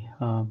पहिला पनि.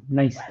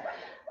 Nice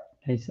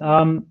nice.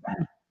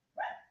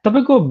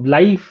 तपाईँको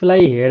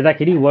लाइफलाई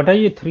हेर्दाखेरि what are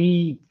you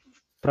 3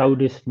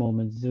 proudest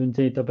moments जुन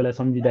चाहिँ तपाईँलाई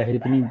सम्झिँदाखेरि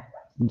पनि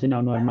हुन्छ नि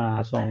अनुहारमा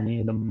हाँसो आउने,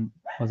 एकदम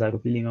मजाको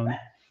फिलिङ आउने?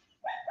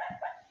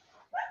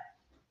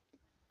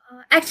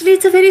 Actually,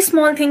 it's a very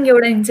small thing,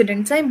 एउटा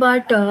incident चाहिँ,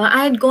 but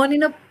I had gone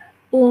in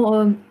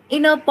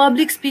a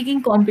public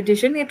speaking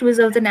competition. It was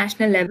of the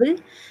national level,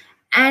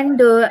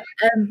 and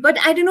but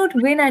I did not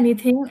win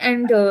anything,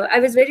 and I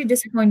was very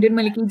disappointed.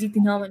 मैले केही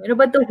जितिनँ भनेर,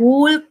 but the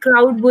whole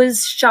crowd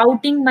was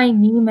shouting my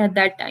name at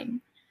that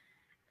time.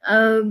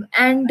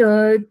 And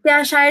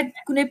त्यहाँ शायद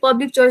कुनै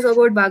public choice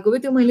award भएको भए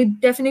त्यो मैले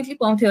definitely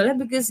पाउँथेँ होला,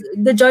 because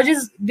the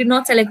judges did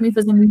not select me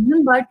for some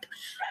reason, but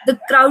the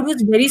crowd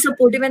was very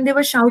supportive and they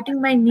were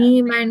shouting my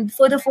name, and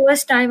for the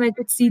first time I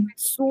could see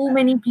so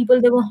many people.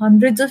 There were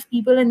hundreds of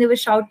people and they were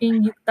shouting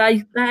Yukta,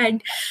 Yukta,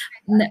 and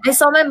I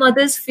saw my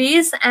mother's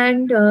face,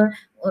 and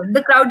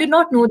the crowd did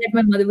not know that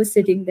my mother was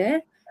sitting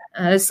there.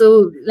 So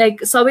like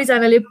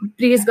सबैजनाले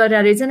praise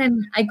गरेर रहेछन्,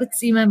 and I could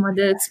see my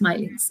mother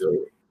smiling. So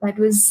that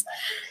was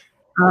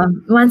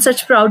one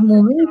such proud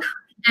moment.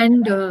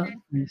 And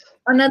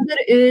another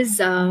is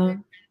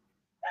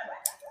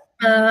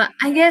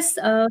I guess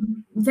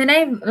when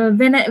I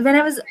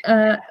was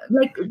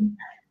like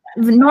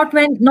not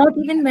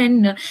even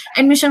when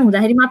admission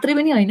हुँदाखेरि मात्रै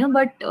पनि होइन,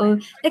 but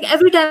like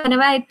every time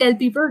whenever I tell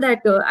people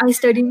that I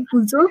study in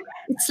Kulso,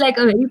 it's like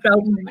a very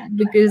proud moment,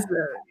 because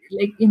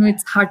like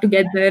it's hard to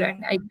get there,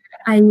 and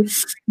I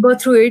go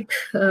through it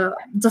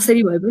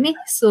जसरी भए पनि.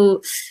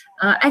 So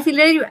I feel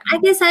I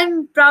guess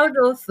I'm proud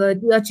of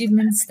the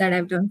achievements that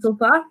I've done so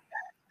far.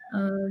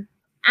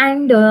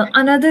 And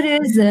another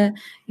is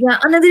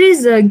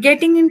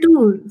getting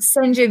into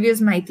St.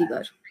 Xavier's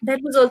Maitigar. That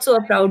was also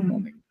a proud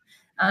moment,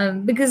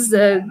 because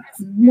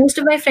most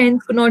of my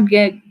friends could not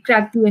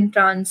crack the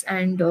entrance,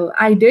 and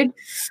I did,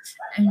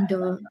 and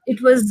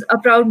it was a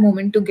proud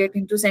moment to get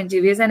into St.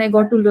 Xavier's, and I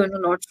got to learn a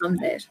lot from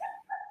there.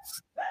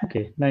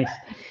 Okay, nice.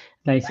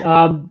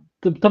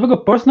 तपाईँको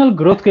personal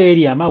ग्रोथको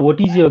एरियामा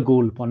what is your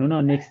goal भनौँ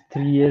न next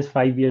 3 years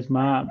 5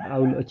 yearsमा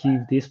I will achieve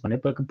this भने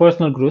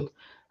personal growth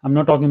I'm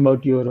not talking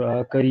about your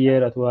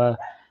career अथवा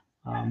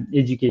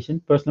education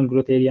personal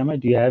growth एरियामा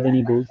do you have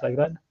any goals like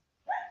that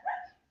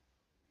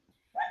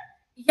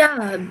Yeah,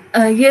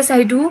 yes,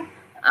 I do.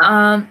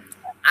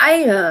 I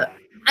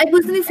I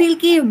personally feel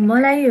कि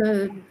मलाई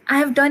I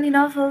have done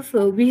enough of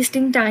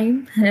wasting time.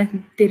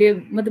 धेरै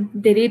मतलब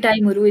धेरै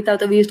टाइमहरू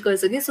यताउता waste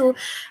गरिसकेँ. So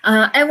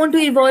I want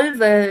to evolve.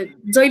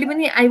 जहिले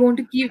पनि I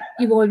want to keep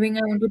evolving.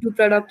 I want to do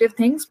productive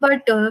things.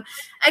 But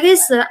I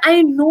guess I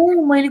know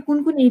मैले कुन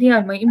कुन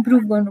एरियाहरूमा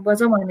इम्प्रुभ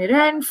गर्नुपर्छ भनेर.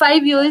 And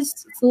 5 years,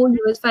 4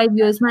 years,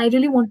 5 years I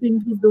really want to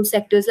improve those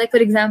sectors. Like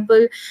for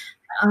example,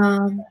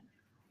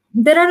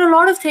 there are a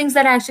lot of things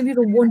that I actually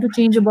want to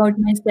change about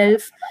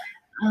myself.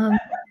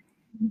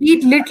 Be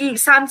it little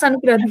सानो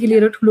कुरादेखि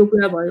लिएर ठुलो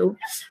कुरा भयो.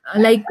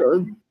 Like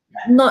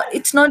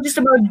it's not just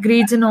about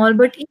grades and all,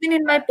 but even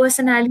in my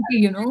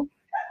personality, you know,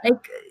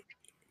 like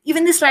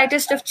even the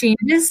slightest of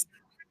changes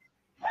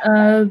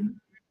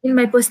in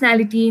my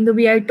personality, in the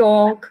way I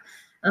talk,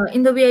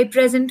 in the way I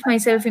present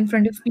myself in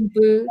front of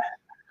people.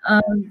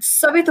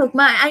 सबै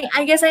थोकमा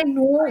I guess I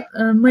know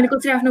मैले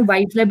कसरी आफ्नो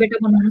भाइबलाई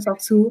better बनाउन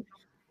सक्छु.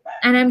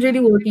 And I'm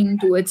really working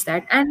towards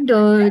that. And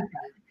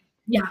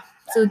yeah,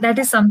 so that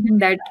is something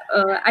that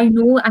I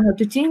know I have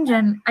to change,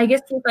 and I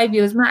guess for 5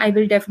 years, I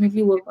will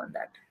definitely work on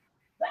that.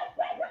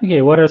 Okay,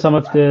 what are some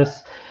of this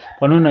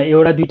भनौँ न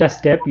एउटा दुईटा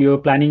step you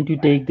planning to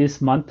take this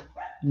month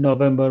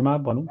नोभेम्बरमा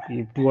भनौँ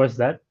towards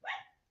that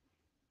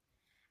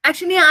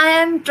Actually, I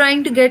am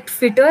trying to get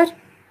fitter.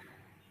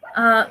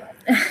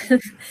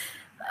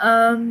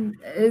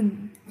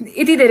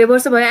 यति धेरै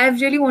वर्ष भयो I've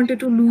really wanted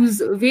to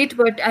lose weight,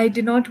 but I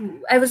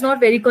was not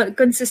very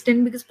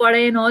consistent because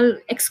पढाइ and all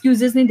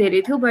excuses नै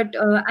धेरै थियो. But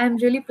I'm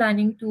really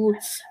planning to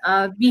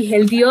be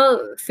healthier,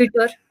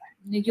 fitter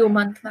यो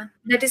मन्थमा.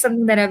 That is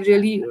something that I've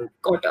really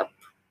got up.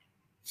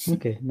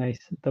 Okay nice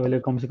तपाईँले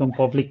कमसेकम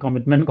public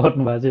commitment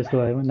गर्नुभएको छ यसको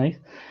बारेमा नाइस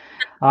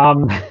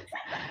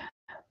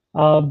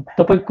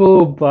तपाईँको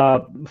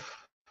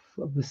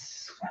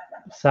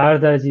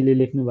शारदाजीले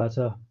लेख्नु भएको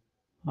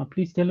छ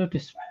please tell to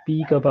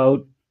speak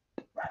about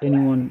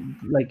anyone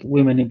like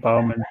women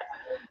empowerment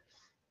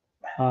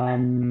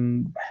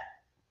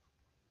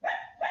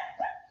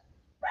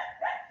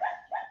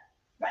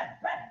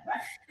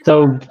so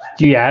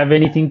do you have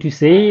anything to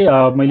say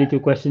मैले त्यो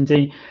क्वेसन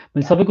चाहिँ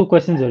मैले सबैको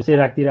क्वेसन्सहरु चाहिँ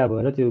राख्दिरा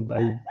भएर त्यो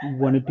I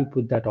wanted to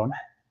put that on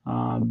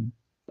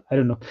I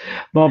don't know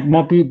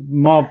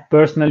म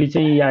पर्सनली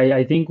चाहिँ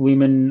I think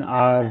women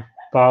are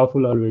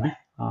powerful already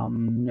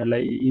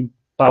उनीहरुलाई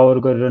empower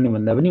गरेर नि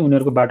भन्दा पनि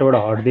उनीहरुको बाटोबाट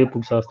हट्दै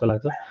पुग्छ जस्तो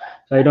लाग्छ.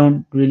 So I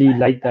don't really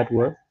like that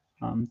word.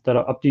 But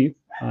up to you.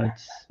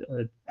 It's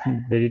a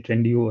very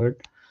trendy word.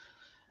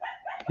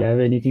 Do you have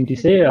anything to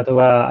say?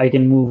 Otherwise, I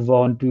can move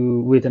on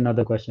with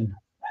another question.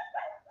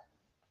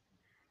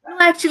 No,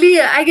 actually,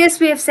 I guess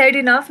we have said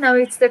enough. Now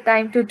it's the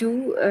time to do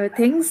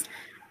things.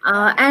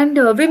 And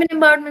women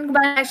empowerment,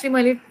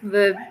 actually,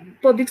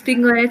 public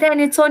speaking,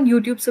 and it's on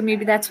YouTube, so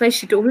maybe that's why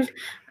she told.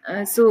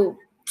 So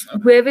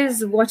whoever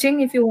is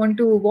watching, if you want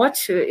to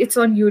watch, it's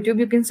on YouTube.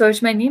 You can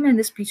search my name and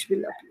the speech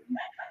will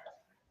upload.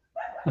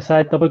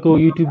 सायद तपाईको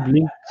YouTube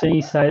link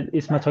चाहिँ सायद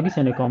यसमा छ कि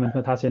छैन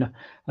कमेन्टमा थाहा छैन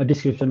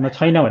डिस्क्रिप्सनमा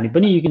छैन भने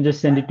पनि यु can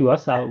just send it to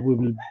us we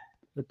will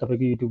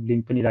तपाईको YouTube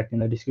लिंक पनि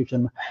राख्दिनु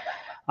डिस्क्रिप्सनमा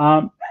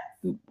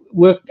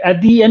at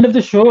the end of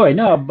the show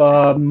हैन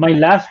my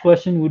last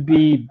question would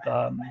be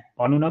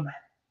भनौं न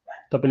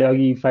तपाईले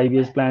अघि 5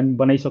 years plan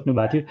बनाइसक्नु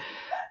भएको थियो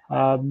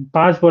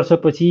 5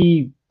 वर्षपछि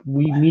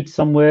we meet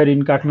somewhere in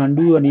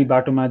Kathmandu अनि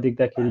बाटोमा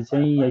देख्दाखेरि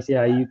चाहिँ ऐसे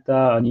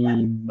आयुक्ता अनि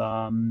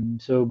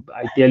so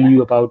I tell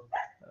you about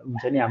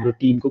हुन्छ नि हाम्रो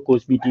टिमको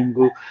कोचमी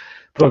टिमको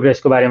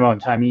प्रोग्रेसको बारेमा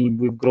हुन्छ हामी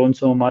वी ग्रोन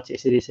सो मच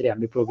यसरी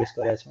हामीले प्रोग्रेस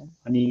गरेका छौं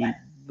अनि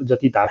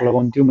जति धाक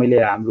लगाउँथ्यो मैले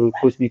हाम्रो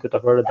कोचमीको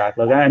तर्फबाट धाक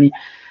लगाए अनि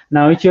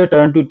now it's your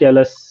turn to tell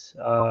us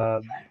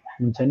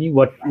हुन्छ नि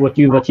what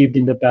you've achieved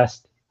in the past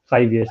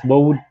 5 years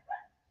what would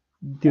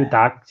त्यो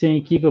धाक चाहिँ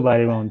केको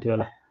बारेमा हुन्थ्यो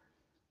होला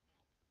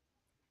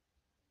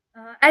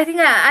I think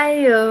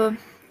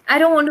I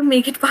don't want to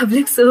make it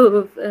public, so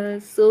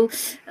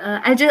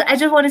I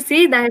just want to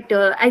say that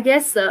I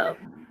guess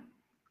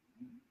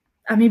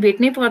हामी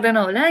भेट्नै पर्दैन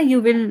होला you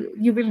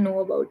will know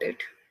about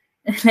it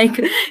like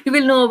you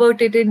will know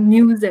about it in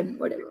news and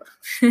whatever.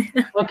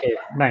 Okay,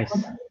 nice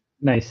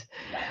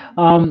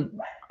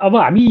अब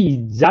हामी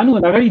जानु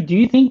भन्दा अगाडि do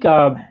you think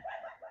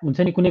हुन्छ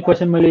नि कुनै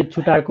क्वेशन मैले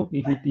छुटाएको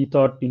if you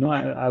thought you know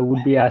I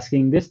would be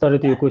asking this तर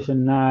त्यो क्वेशन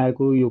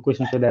नआएको यो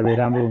क्वेशन सोधा भए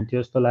राम्रो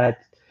हुन्थ्यो जस्तो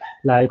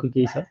लागेको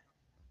केही छ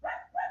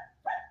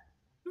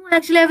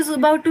Actually, I was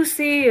about to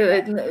say,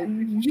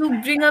 you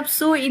bring up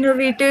so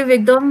innovative,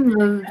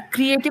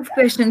 creative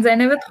questions. I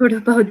never thought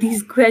about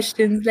these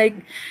questions, like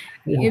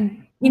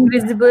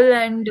invisible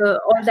and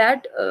all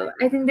that.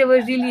 I think they were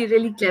really,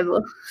 really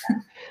clever.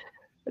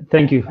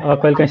 Thank you.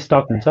 कहिले काहीँ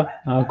stuck हुन्छ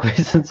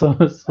question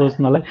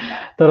सोच्नलाई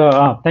तर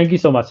thank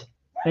you so much.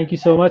 Thank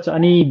you so much.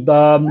 अनि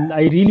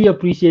I really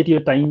appreciate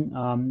your time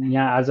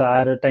यहाँ आज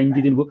आएर time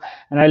दिदिनु भयो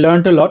and I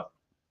learned a lot.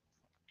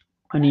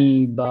 अनि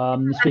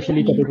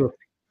स्पेसली तपाईँको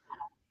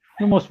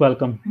You're most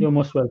welcome. You're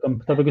most welcome.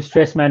 तपाईँको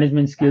स्ट्रेस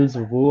म्यानेजमेन्ट स्किल्स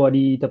हो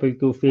अनि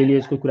तपाईँको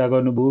फेलियर्सको कुरा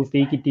गर्नुभयो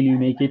fake it till you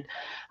make it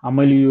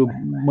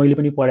मैले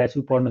पनि पढाएको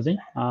छु पढ्न चाहिँ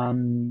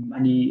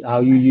अनि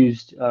हाउ यु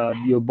युज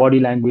यो बडी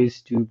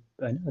ल्याङ्ग्वेज टु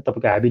होइन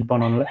तपाईँको ह्याबिट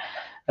बनाउनलाई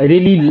I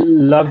really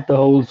love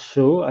the whole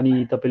so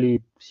अनि तपाईँले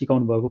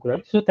सिकाउनु भएको कुरा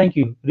so thank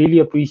you really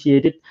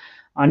appreciated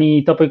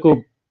अनि तपाईँको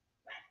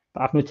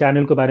आफ्नो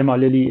च्यानलको बारेमा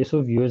अलिअलि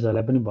यसो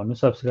भ्युअर्सहरूलाई पनि भन्नु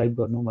सब्सक्राइब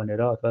गर्नु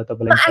भनेर अथवा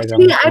तपाईँलाई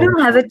Actually, I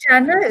don't have a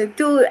channel.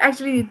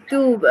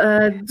 त्यो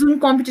जुन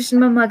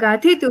कम्पिटिसनमा म गएको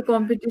थिएँ त्यो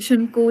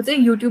कम्पिटिसनको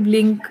चाहिँ युट्युब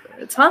लिङ्क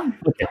छ.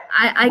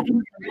 I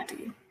can send it to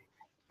you.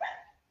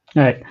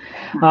 Right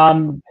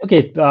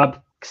okay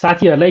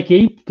साथीहरूलाई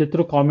केही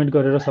त्यत्रो कमेन्ट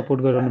गरेर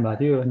सपोर्ट गरिरहनु भएको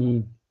थियो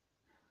अनि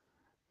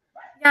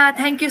Yeah,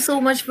 thank you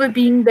so much for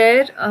being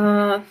there.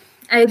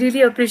 I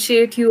really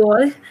appreciate you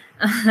all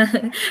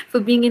for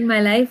being in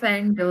my life,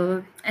 and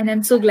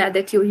I'm so glad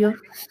that you're here.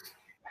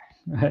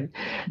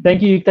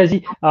 Thank you Yuktaji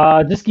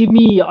just give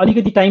me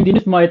अलिकति time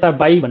दिनुहोस् म यता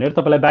by भनेर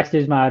तपाईँलाई back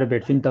स्टेजमा आएर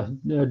भेट्छु नि त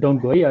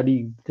डोन्ट गो है अनि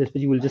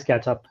त्यसपछि will just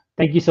catch up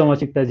thank you so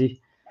much Yuktaji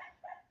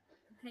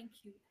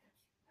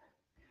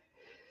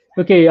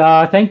okay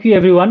thank you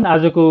everyone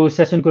आजको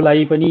सेसनको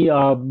लागि पनि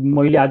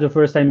मैले आज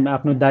फर्स्ट टाइम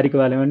आफ्नो दारीको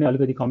बारेमा पनि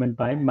अलिकति कमेन्ट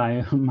पाएँ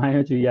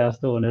माया छु या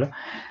जस्तो भनेर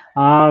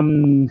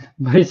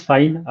इट्स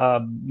फाइन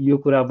यो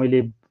कुरा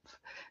मैले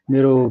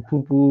मेरो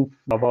फुपू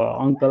अब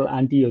अङ्कल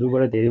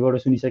आन्टीहरूबाट धेरैबाट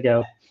सुनिसकेँ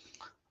हो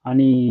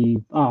अनि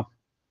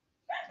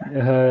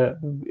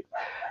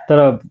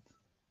तर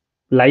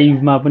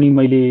लाइभमा पनि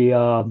मैले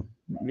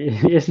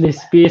यसले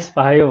स्पेस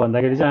पायो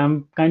भन्दाखेरि चाहिँ I'm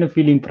kind of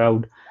feeling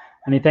proud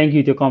अनि थ्याङ्क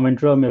यू त्यो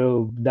कमेन्ट र मेरो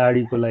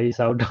दाडीको लागि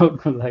साउट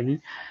आउटको लागि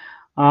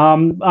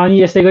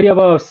अनि यस्तै गरी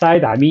अब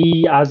सायद हामी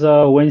आज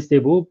वेन्सडे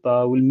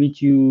भयो विल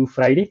मिट यु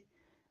फ्राइडे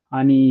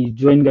अनि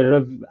जोइन गरेर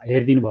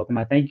हेरिदिनु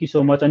भएकोमा थ्याङ्क यू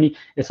सो मच अनि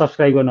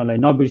सब्सक्राइब गर्नलाई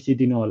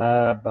नबिर्सिदिनु होला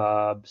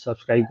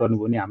सब्सक्राइब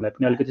गर्नुभयो भने हामीलाई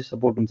पनि अलिकति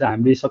सपोर्ट हुन्छ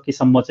हामीले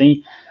सकेसम्म चाहिँ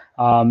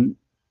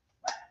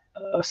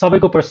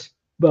सबैको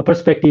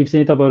पर्सपेक्टिभ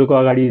चाहिँ तपाईँहरूको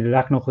अगाडि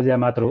राख्न खोजे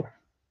मात्र हो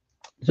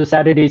सो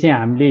स्याटरडे चाहिँ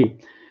हामीले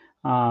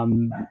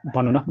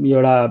भनौँ न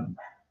एउटा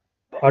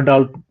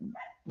अडल्ट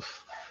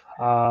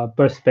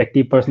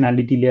पर्सपेक्टिभ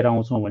पर्सनालिटी लिएर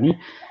आउँछौँ भने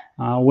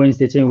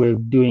वेन्सडे चाहिँ वे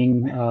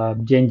डुइङ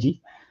जेनजी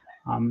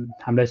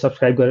हामीलाई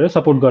सब्सक्राइब गरेर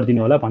सपोर्ट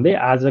गरिदिनु होला भन्दै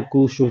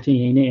आजको सो चाहिँ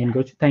यही नै एन्ड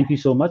गर्छु थ्याङ्क यू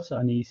सो मच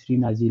अनि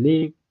श्रीनाजीले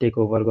टेक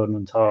ओभर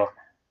गर्नुहुन्छ